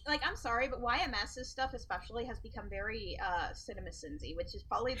and he like I'm sorry, but YMS's stuff especially has become very CinemaSinsy, which is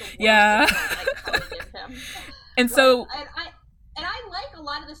probably the worst thing I probably give him. And like, so and I like a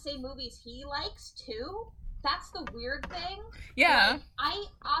lot of the same movies he likes too. That's the weird thing. Yeah. Like, I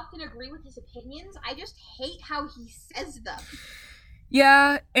often agree with his opinions. I just hate how he says them.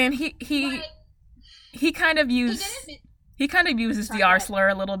 Yeah, and he kind of uses the R slur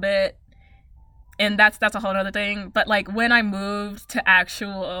a little bit. And that's a whole other thing. But like when I moved to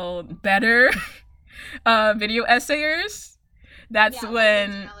actual better video essayers, that's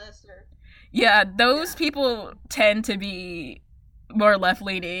when those people tend to be more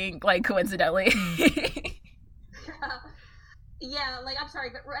left-leaning, like coincidentally. Yeah, like I'm sorry,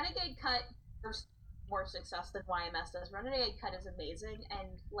 but Renegade Cut more success than YMS does. Renegade Cut is amazing, and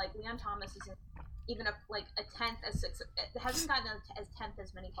like Leon Thomas isn't even a tenth as it hasn't gotten as tenth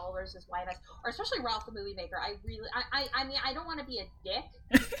as many followers as YMS, or especially Ralph the Movie Maker. I mean I don't want to be a dick,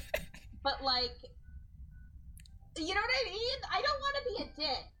 but like, you know what I mean? I don't want to be a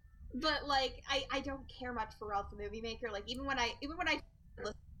dick, but like I don't care much for Ralph the Movie Maker. Like even when I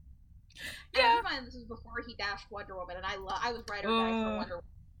this was before he dashed Wonder Woman, and I was right or die for Wonder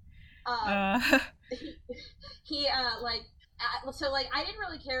Woman. So like I didn't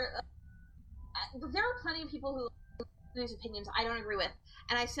really care. There are plenty of people who whose opinions I don't agree with,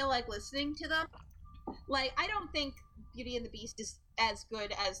 and I still like listening to them. Like I don't think Beauty and the Beast is as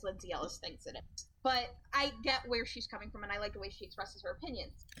good as Lindsay Ellis thinks it is, but I get where she's coming from, and I like the way she expresses her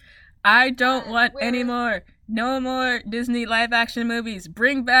opinions. I don't want any more. No more Disney live-action movies.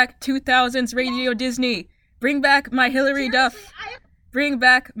 Bring back 2000s Radio Disney. Bring back my Hilary Duff. Bring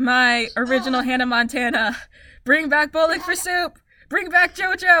back my original Hannah Montana. Bring back Bowling for Soup. Bring back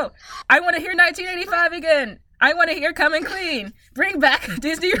JoJo. I want to hear 1985 again. I want to hear Coming Clean. Bring back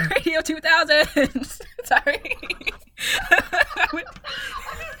Disney Radio 2000s. Sorry. But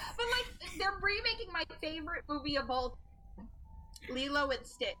like, they're remaking my favorite movie of all, Lilo and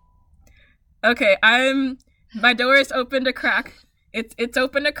Stitch. Okay, my door is open to crack. It's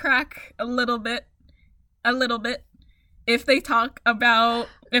open to crack a little bit. If they talk about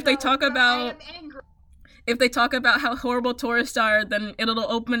how horrible tourists are, then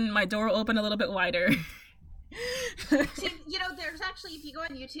my door will open a little bit wider. See, there's actually, if you go on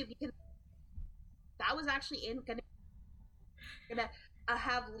YouTube, that was actually gonna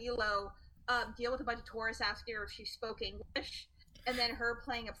have Lilo deal with a bunch of tourists asking her if she spoke English, and then her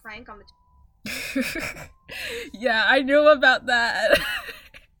playing a prank on the. Yeah, I knew about that.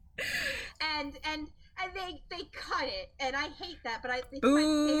 and they cut it, and I hate that, but it's my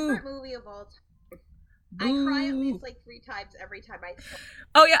favorite movie of all time. I cry at least like 3 times every time I.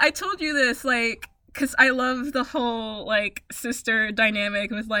 Oh yeah, I told you this, like, because I love the whole like sister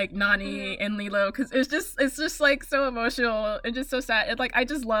dynamic with like Nani and Lilo, because it's just like so emotional and just so sad. It's like I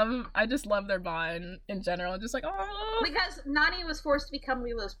just love their bond in general. Just like, oh, because Nani was forced to become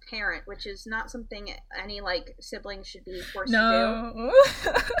Lilo's parent, which is not something any like sibling should be forced to do.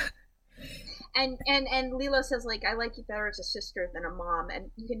 And Lilo says, like, I like you better as a sister than a mom,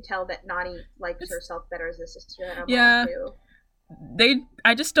 and you can tell that Nani likes herself better as a sister than a mom too.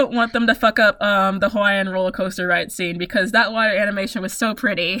 I just don't want them to fuck up the Hawaiian roller coaster ride scene, because that water animation was so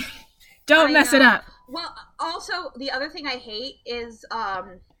pretty. Don't mess it up. Well, also the other thing I hate is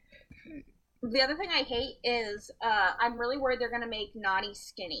I'm really worried they're gonna make Nani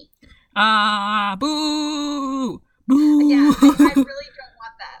skinny. Boo, boo. Yeah, I really don't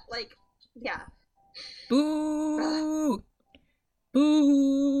want that. Like, yeah. Boo,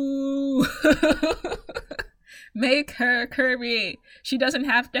 boo. Make her curvy. She doesn't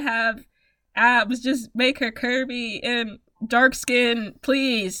have to have abs. Just make her curvy and dark skin.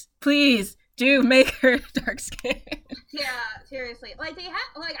 Please do make her dark skin. Yeah, seriously. Like they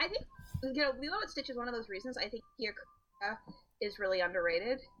have, like I think Lilo and Stitch is one of those reasons I think Tia Carrera is really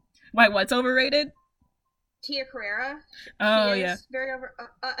underrated. Why? What's overrated? Tia Carrera. Oh yeah. Very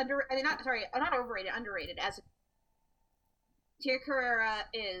not overrated. Underrated as. Tia Carrera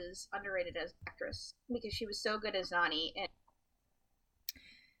is underrated as an actress because she was so good as Nani. And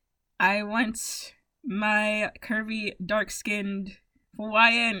I want my curvy, dark-skinned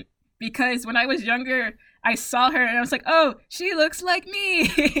Hawaiian because when I was younger, I saw her and I was like, oh, she looks like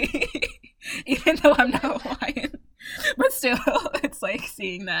me! Even though I'm not Hawaiian. But still, it's just like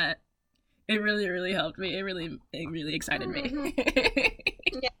seeing that. It really, really helped me. It really excited me.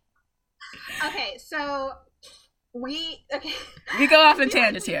 Yeah. Okay, so we go off in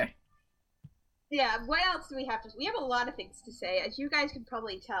tangents here. Yeah, what else do we have to? We have a lot of things to say, as you guys can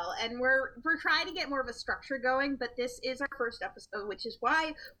probably tell, and we're trying to get more of a structure going. But this is our first episode, which is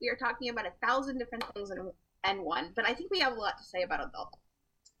why we are talking about 1,000 different things in one. But I think we have a lot to say about adult.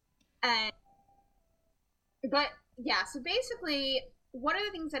 But yeah, so basically, one of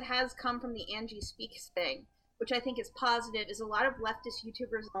the things that has come from the Angie Speaks thing, which I think is positive, is a lot of leftist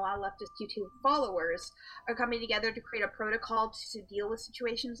YouTubers and a lot of leftist YouTube followers are coming together to create a protocol to deal with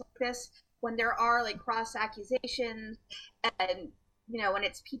situations like this. When there are like cross accusations, and when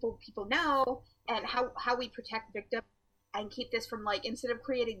it's people know, and how we protect victims and keep this from like, instead of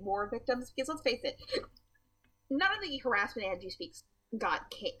creating more victims, because let's face it, none of the harassment Angie Speaks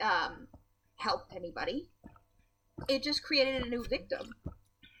got helped anybody. It just created a new victim.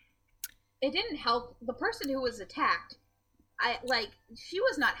 It didn't help the person who was attacked. She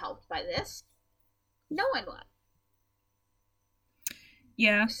was not helped by this. No one was.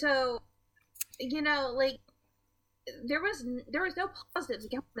 Yeah. So, there was no positives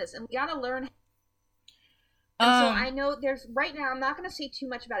against this, and we gotta learn. So I know there's right now. I'm not gonna say too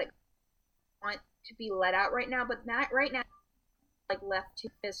much about it. I want to be let out right now, but not right now. Like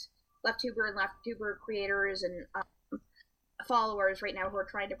lefttuber and lefttuber creators and followers right now who are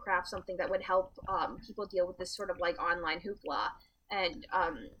trying to craft something that would help people deal with this sort of like online hoopla and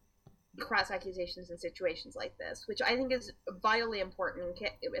cross accusations in situations like this, which I think is vitally important,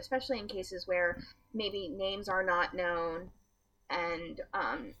 especially in cases where maybe names are not known, and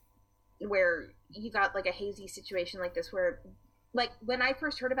where you got like a hazy situation like this, where like when I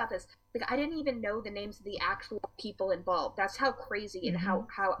first heard about this, like I didn't even know the names of the actual people involved. That's how crazy and how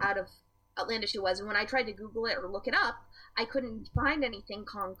out of outlandish it was. And when I tried to Google it or look it up, I couldn't find anything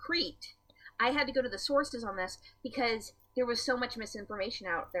concrete. I had to go to the sources on this because there was so much misinformation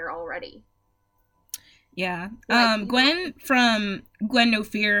out there already. Yeah. Gwen from Gwen No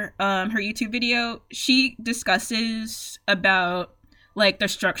Fear, her YouTube video, she discusses about like the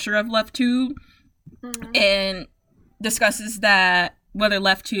structure of LeftTube, and discusses that whether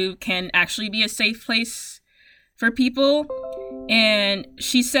LeftTube can actually be a safe place for people. And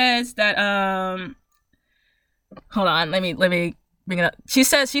she says that hold on, let me bring it up. She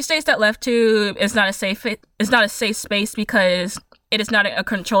states that LeftTube is not a safe space because it is not a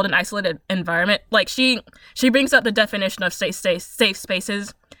controlled and isolated environment. Like she brings up the definition of safe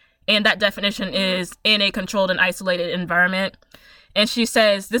spaces, and that definition is in a controlled and isolated environment. And she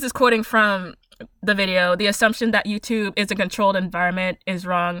says, this is quoting from the video, the assumption that YouTube is a controlled environment is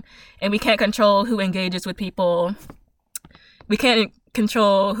wrong, and we can't control who engages with people. We can't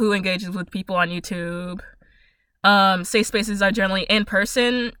control who engages with people on YouTube. Safe spaces are generally in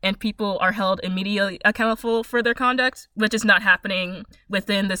person, and people are held immediately accountable for their conduct, which is not happening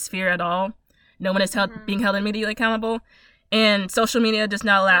within the sphere at all. No one is being held immediately accountable. And social media does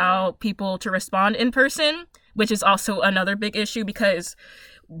not allow people to respond in person, which is also another big issue because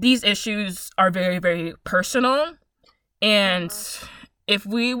these issues are very, very personal. And if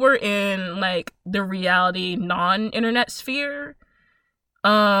we were in like the reality non-internet sphere,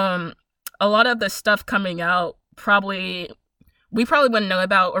 a lot of the stuff coming out we probably wouldn't know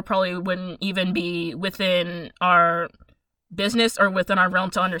about, or probably wouldn't even be within our business or within our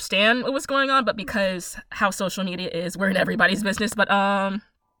realm to understand what was going on. But because how social media is, we're in everybody's business. But yeah,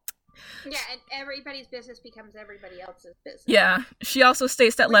 and everybody's business becomes everybody else's business. Yeah. She also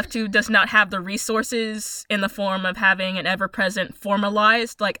states that LeftTube does not have the resources in the form of having an ever-present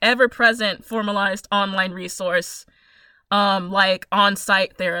formalized online resource, like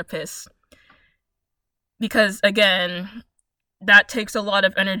on-site therapists. Because, again, that takes a lot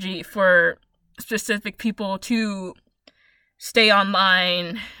of energy for specific people to stay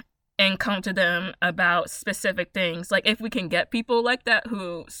online and come to them about specific things. Like, if we can get people like that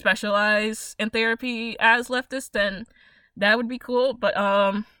who specialize in therapy as leftists, then that would be cool. But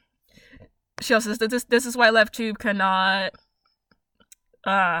she also says this is why LeftTube cannot...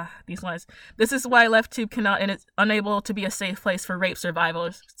 these lines. This is why LeftTube cannot and is unable to be a safe place for rape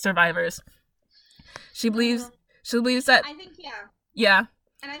survivors. She believes that... I think, yeah. Yeah.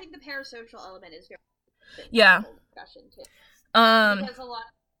 And I think the parasocial element is very... Yeah. Discussion too. Because a lot...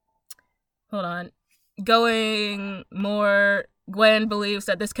 Hold on. Going more, Gwen believes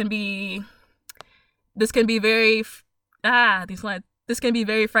that this can be very... these lines. This can be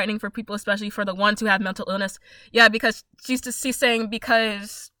very frightening for people, especially for the ones who have mental illness. Yeah, because she's saying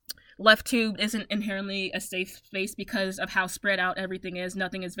because LeftTube isn't inherently a safe space because of how spread out everything is.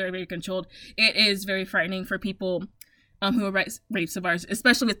 Nothing is very, very controlled. It is very frightening for people who are rape survivors,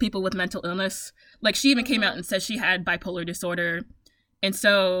 especially with people with mental illness. Like, she even came out and said she had bipolar disorder. And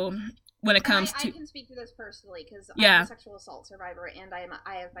so when it comes to... I can speak to this personally, because I'm a sexual assault survivor, and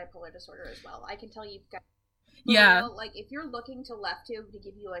I have bipolar disorder as well. I can tell you guys, real, like, if you're looking to LeftTube to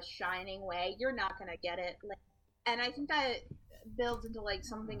give you a shining way, you're not going to get it. Like, and I think that builds into, like,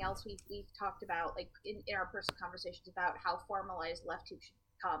 something else we've talked about, like, in our personal conversations about how formalized LeftTube should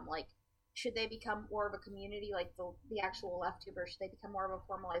become. Like, should they become more of a community, like the actual LeftTubers? Should they become more of a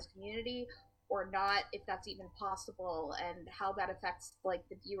formalized community or not, if that's even possible, and how that affects, like,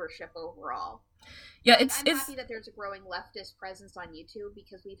 the viewership overall? Yeah, like, I'm happy that there's a growing leftist presence on YouTube,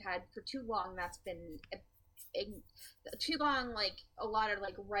 because we've had, for too long, that's been too long, like, a lot of,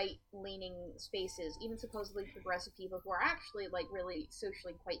 like, right-leaning spaces, even supposedly progressive people who are actually, like, really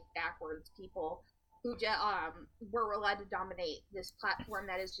socially quite backwards people who were allowed to dominate this platform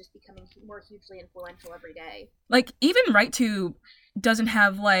that is just becoming more hugely influential every day. Like, even RightTube doesn't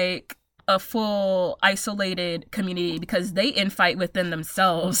have, like, a full isolated community, because they infight within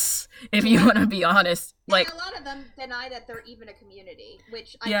themselves, if you want to be honest. Like, and a lot of them deny that they're even a community,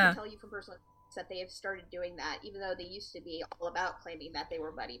 which I can tell you from personal experience that they have started doing that, even though they used to be all about claiming that they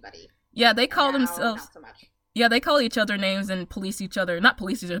were buddy-buddy. Yeah, they call themselves... Not so much. Yeah, they call each other names and not police each other,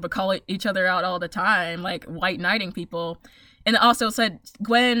 but call each other out all the time, like white knighting people. And it also said,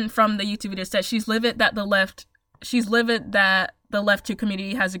 Gwen from the YouTube video said she's livid that the LeftTube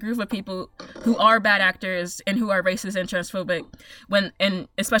community has a group of people who are bad actors and who are racist and transphobic, and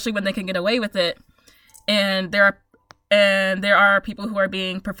especially when they can get away with it. And there are people who are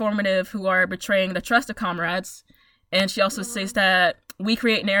being performative, who are betraying the trust of comrades. And she also says that we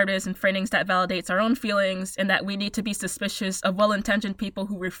create narratives and framings that validates our own feelings, and that we need to be suspicious of well-intentioned people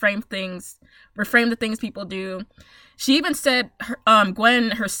who reframe the things people do. She even said,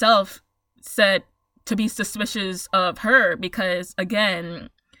 Gwen herself said to be suspicious of her, because, again,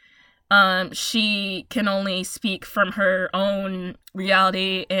 she can only speak from her own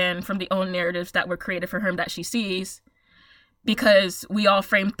reality and from the own narratives that were created for her that she sees, because we all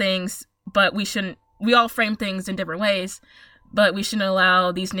frame things, but we all frame things in different ways, but we shouldn't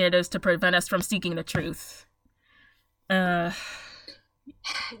allow these narratives to prevent us from seeking the truth. Yeah.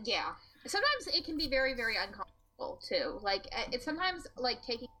 Sometimes it can be very, very uncomfortable, too. Like, it's sometimes, like,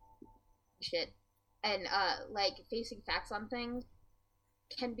 taking shit and, like, facing facts on things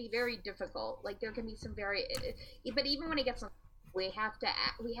can be very difficult. Like, there can be some but even when it gets, we have to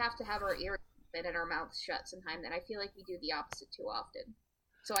have our ears open and our mouths shut sometimes, and I feel like we do the opposite too often.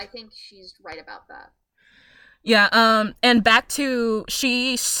 So I think she's right about that. Yeah, and back to,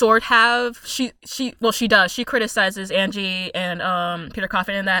 she does. She criticizes Angie and Peter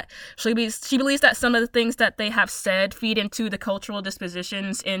Coffin in that she believes that some of the things that they have said feed into the cultural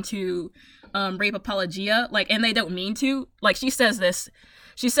dispositions into rape apologia, like, and they don't mean to. Like, she says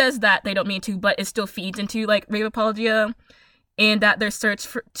that they don't mean to, but it still feeds into, like, rape apologia, and that their search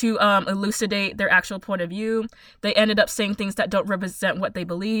to elucidate their actual point of view, they ended up saying things that don't represent what they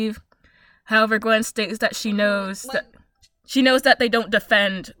believe. However, Gwen states that she knows that they don't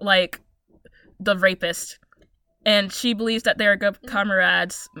defend, like, the rapist, and she believes that they are good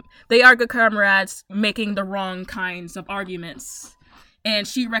comrades. They are good comrades making the wrong kinds of arguments. And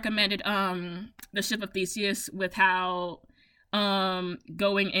she recommended the Ship of Theseus with how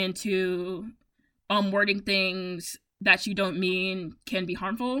going into wording things that you don't mean can be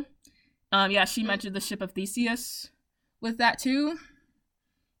harmful. She mentioned the Ship of Theseus with that too.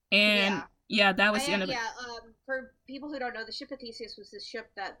 And yeah, that was the end of it. For people who don't know, the Ship of Theseus was this ship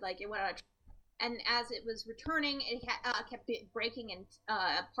that, like, it went on a and as it was returning, it kept breaking, and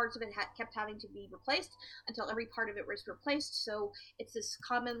parts of it kept having to be replaced until every part of it was replaced. So it's this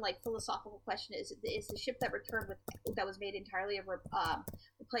common, like, philosophical question: is the ship that returned that was made entirely of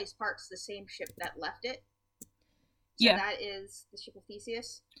replaced parts the same ship that left it? So that is the Ship of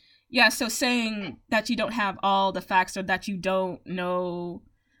Theseus. Yeah. So saying that you don't have all the facts, or that you don't know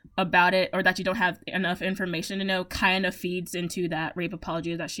about it, or that you don't have enough information to know, kind of feeds into that rape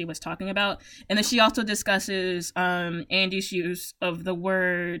apology that she was talking about. And then she also discusses Angie's use of the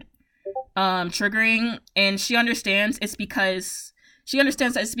word triggering, and she understands that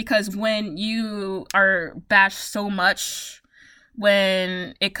it's because when you are bashed so much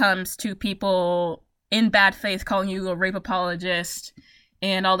when it comes to people in bad faith calling you a rape apologist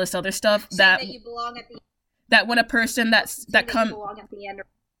and all this other stuff, that you belong at the that when a person that belong at the end.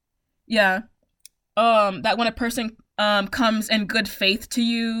 Yeah. That when a person comes in good faith to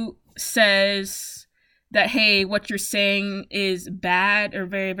you, says that, hey, what you're saying is bad, or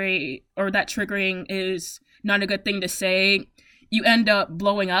very, very, or that triggering is not a good thing to say, you end up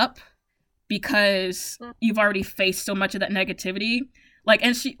blowing up, because you've already faced so much of that negativity. Like,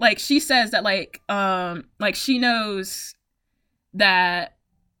 and she says that, like she knows that,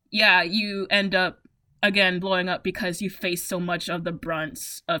 yeah, you end up, again, blowing up because you face so much of the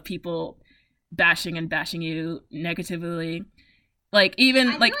brunts of people bashing you negatively. Like, even,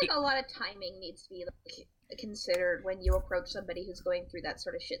 I feel like a lot of timing needs to be, like, considered when you approach somebody who's going through that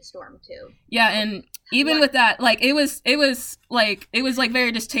sort of shitstorm too. Yeah, and even with that, like, it was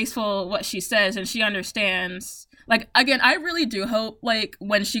very distasteful what she says, and she understands. Like, again, I really do hope, like,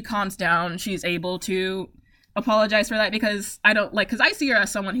 when she calms down, she's able to apologize for that, because I see her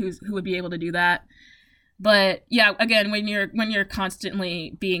as someone who would be able to do that. But yeah, again, when you're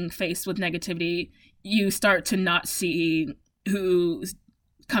constantly being faced with negativity, you start to not see who's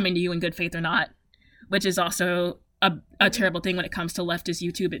coming to you in good faith or not, which is also a terrible thing when it comes to leftist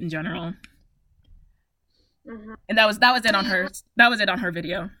YouTube in general. Mm-hmm. And that was it on her. That was it on her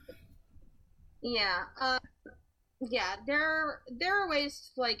video. Yeah. Yeah. There are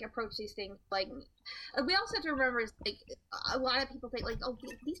ways to, like, approach these things. Like, we also have to remember is, like, a lot of people think, like, oh,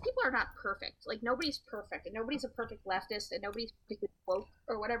 these people are not perfect. Like, nobody's perfect, and nobody's a perfect leftist, and nobody's perfectly woke,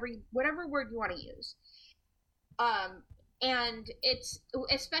 or whatever word you want to use. And it's,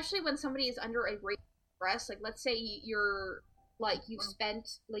 especially when somebody is under a rape stress, like, let's say you've spent,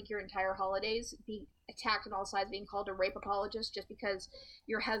 like, your entire holidays being attacked on all sides, being called a rape apologist just because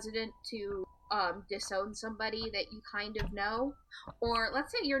you're hesitant to disown somebody that you kind of know. Or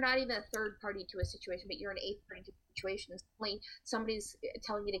let's say you're not even a third party to a situation, but you're an eighth party to a situation, and suddenly somebody's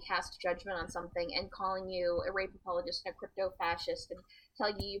telling you to cast judgment on something and calling you a rape apologist and a crypto fascist and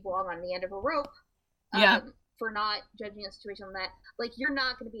telling you belong on the end of a rope. Yeah. For not judging a situation on that. Like, you're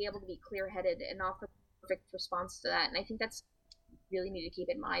not going to be able to be clear-headed and offer a perfect response to that. And I think that's really need to keep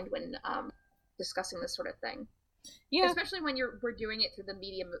in mind when discussing this sort of thing. Yeah. Especially when we're doing it through the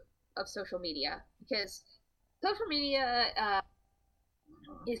medium of social media. Because social media,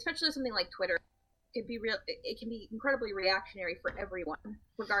 especially something like Twitter, it can be incredibly reactionary for everyone,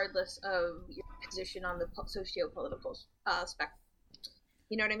 regardless of your position on the socio-political spectrum.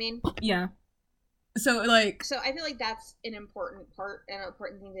 You know what I mean? Yeah. So I feel like that's an important part and an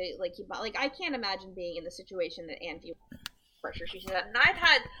important thing to, like, keep about. Like, I can't imagine being in the situation that Angie pressure she's in. And I've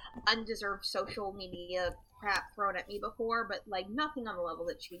had undeserved social media crap thrown at me before, but, like, nothing on the level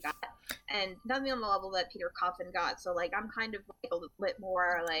that she got, and nothing on the level that Peter Coffin got. So, like, I'm kind of, like, a little bit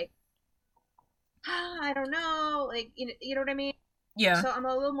more like, I don't know, like, you know what I mean? Yeah. So I'm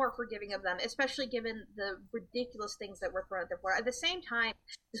a little more forgiving of them, especially given the ridiculous things that were thrown at their floor. At the same time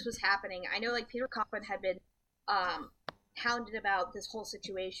this was happening, I know, like, Peter Coffin had been hounded about this whole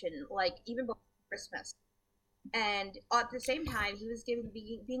situation, like, even before Christmas. And at the same time, he was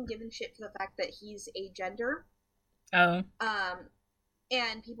being given shit for the fact that he's agender. Oh.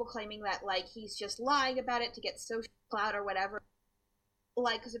 And people claiming that, like, he's just lying about it to get social clout or whatever.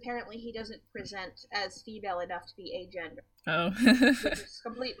 Like, because apparently he doesn't present as female enough to be agender. Oh. Which is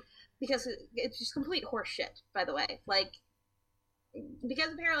because it's just complete horse shit, by the way. Like,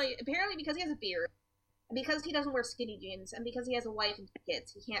 because apparently because he has a beard, because he doesn't wear skinny jeans, and because he has a wife and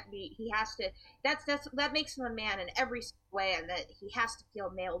kids, that makes him a man in every way, and that he has to feel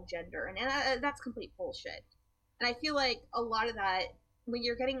male gender, and that's complete bullshit. And I feel like a lot of that, when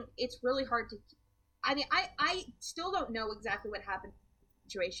you're getting, it's really hard to, I mean, I still don't know exactly what happened in the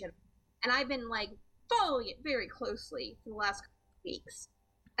situation, and I've been, like, following it very closely for the last couple of weeks,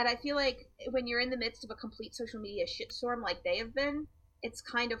 and I feel like when you're in the midst of a complete social media shitstorm like they have been, it's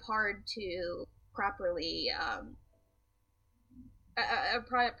kind of hard to properly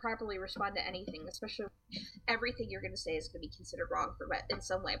properly respond to anything, especially everything you're going to say is going to be considered wrong in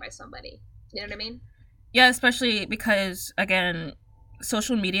some way by somebody. You know what I mean? Yeah, especially because, again,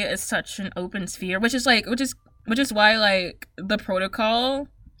 social media is such an open sphere, which is why, like, the protocol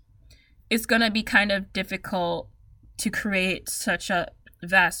is going to be kind of difficult to create such a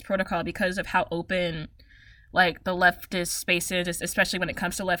vast protocol because of how open, like, the leftist space is, especially when it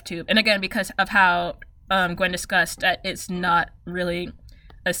comes to LeftTube. And again, because of how Gwen discussed that it's not really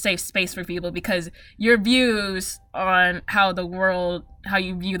a safe space for people, because your views on how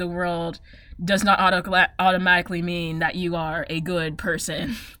you view the world does not automatically mean that you are a good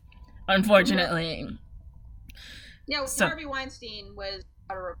person, unfortunately. Yeah, Harvey Weinstein was...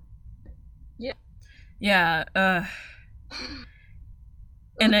 Yeah.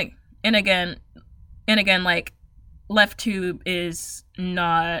 And again, like, LeftTube is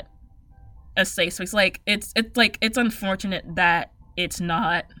not a safe space. Like, it's unfortunate that it's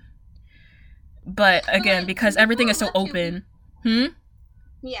not. But again, because everything is so open.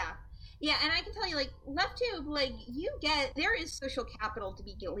 Yeah. Yeah, and I can tell you, like, LeftTube, like, there is social capital to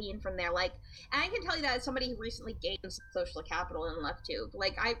be gleaned from there, like, and I can tell you that as somebody who recently gained some social capital in LeftTube,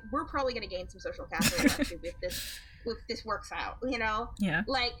 like, we're probably going to gain some social capital in LeftTube if this works out, you know? Yeah.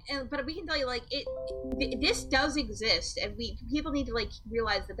 Like, but we can tell you, like, this does exist, and people need to, like,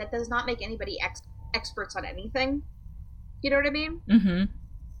 realize that does not make anybody experts on anything. You know what I mean? Mm-hmm.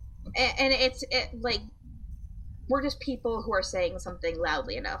 And like, we're just people who are saying something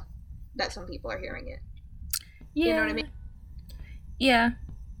loudly enough that some people are hearing it. Yeah. You know what I mean? Yeah.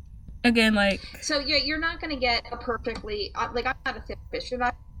 Again, like... So, you're not going to get a perfectly... Like, I'm not a therapist. You're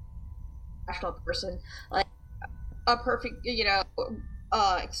not a professional person. Like, a perfect, you know,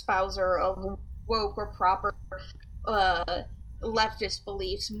 espouser of woke or proper leftist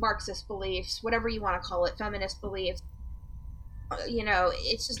beliefs, Marxist beliefs, whatever you want to call it, feminist beliefs. You know,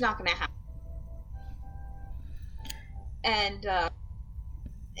 it's just not going to happen. And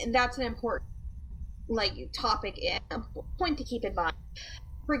that's an important, like, topic and point to keep in mind.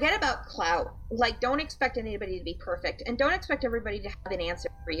 Forget about clout. Like, don't expect anybody to be perfect, and don't expect everybody to have an answer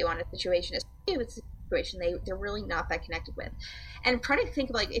for you on a situation, especially if it's a situation they're really not that connected with. And try to think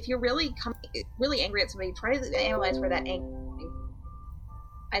of, like, if you're really angry at somebody, try to analyze where that anger,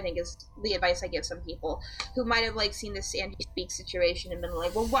 I think, is the advice I give some people who might have, like, seen this Angie Speaks situation and been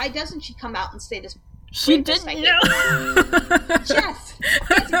like, well, why doesn't she come out and say this? She didn't know. Yes,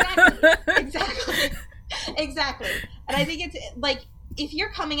 exactly. And I think it's, like, if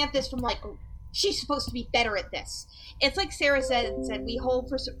you're coming at this from, like, she's supposed to be better at this. It's like Sarah said,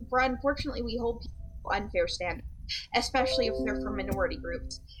 unfortunately, we hold people to unfair standards, especially if they're from minority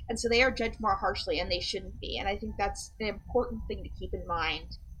groups. And so they are judged more harshly, and they shouldn't be. And I think that's an important thing to keep in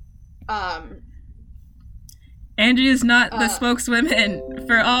mind. Angie is not the spokeswoman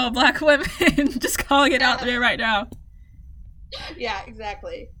for all Black women. Just calling it out there right now. Yeah,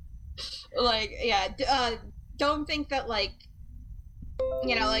 exactly. Like, yeah, don't think that, like,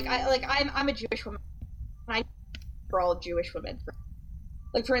 you know, like, I'm a Jewish woman. I for all Jewish women.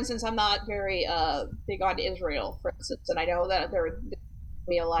 Like, for instance, I'm not very big on Israel, for instance, and I know that there would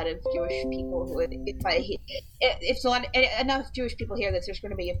be a lot of Jewish people who, if enough Jewish people hear this, there's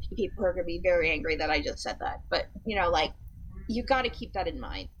going to be a few people who are going to be very angry that I just said that. But, you know, like, you got to keep that in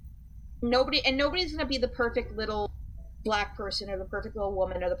mind. Nobody's going to be the perfect little Black person, or the perfect little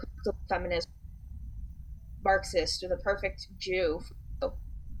woman, or the perfect little feminist, Marxist, or the perfect Jew.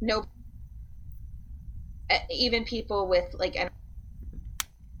 No, even people with, like,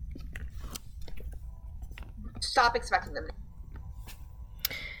 stop expecting them.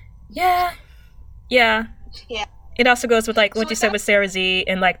 Yeah. It also goes with, like, what you said with Sarah Z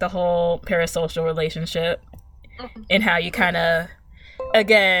and, like, the whole parasocial relationship, and how you kind of,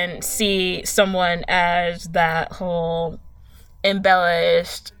 again, see someone as that whole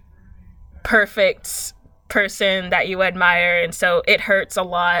embellished, perfect person that you admire, and so it hurts a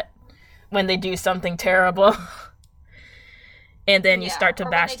lot when they do something terrible. And then you start to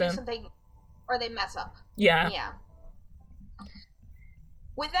bash them. Or they mess up. Yeah.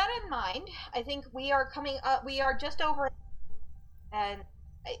 With that in mind, I think we are coming up. We are just over, and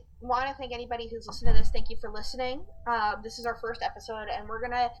I want to thank anybody who's listened to this. Thank you for listening. This is our first episode, and we're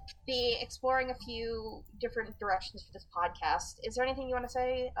going to be exploring a few different directions for this podcast. Is there anything you want to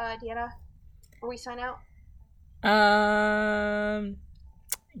say, Deanna, before we sign out?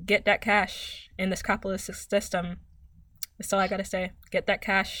 Get that cash in this capitalist system. That's all I gotta say. Get that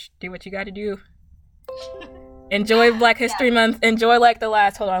cash. Do what you gotta do. Enjoy Black History Month. Enjoy, like, the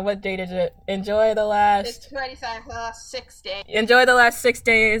last... Hold on, what date is it? Enjoy the last... It's 6 days. Enjoy the last 6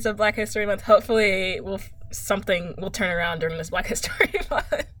 days of Black History Month. Hopefully, something will turn around during this Black History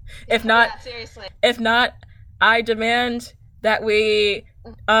Month. If not... seriously. If not, I demand that we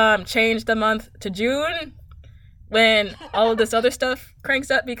change the month to June when all of this other stuff cranks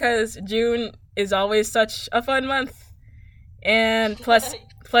up, because June is always such a fun month. And plus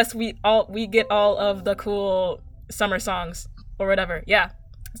we get all of the cool summer songs or whatever. Yeah,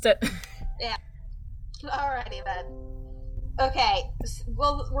 that's it. Yeah. Alrighty then. Okay.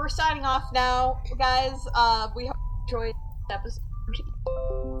 Well, we're signing off now, guys. We hope you enjoyed the episode.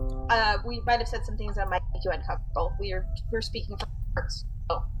 We might have said some things that might make you uncomfortable. We're speaking from hearts.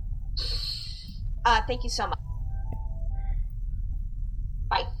 So, thank you so much.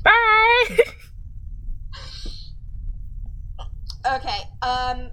 Bye. Bye. Okay.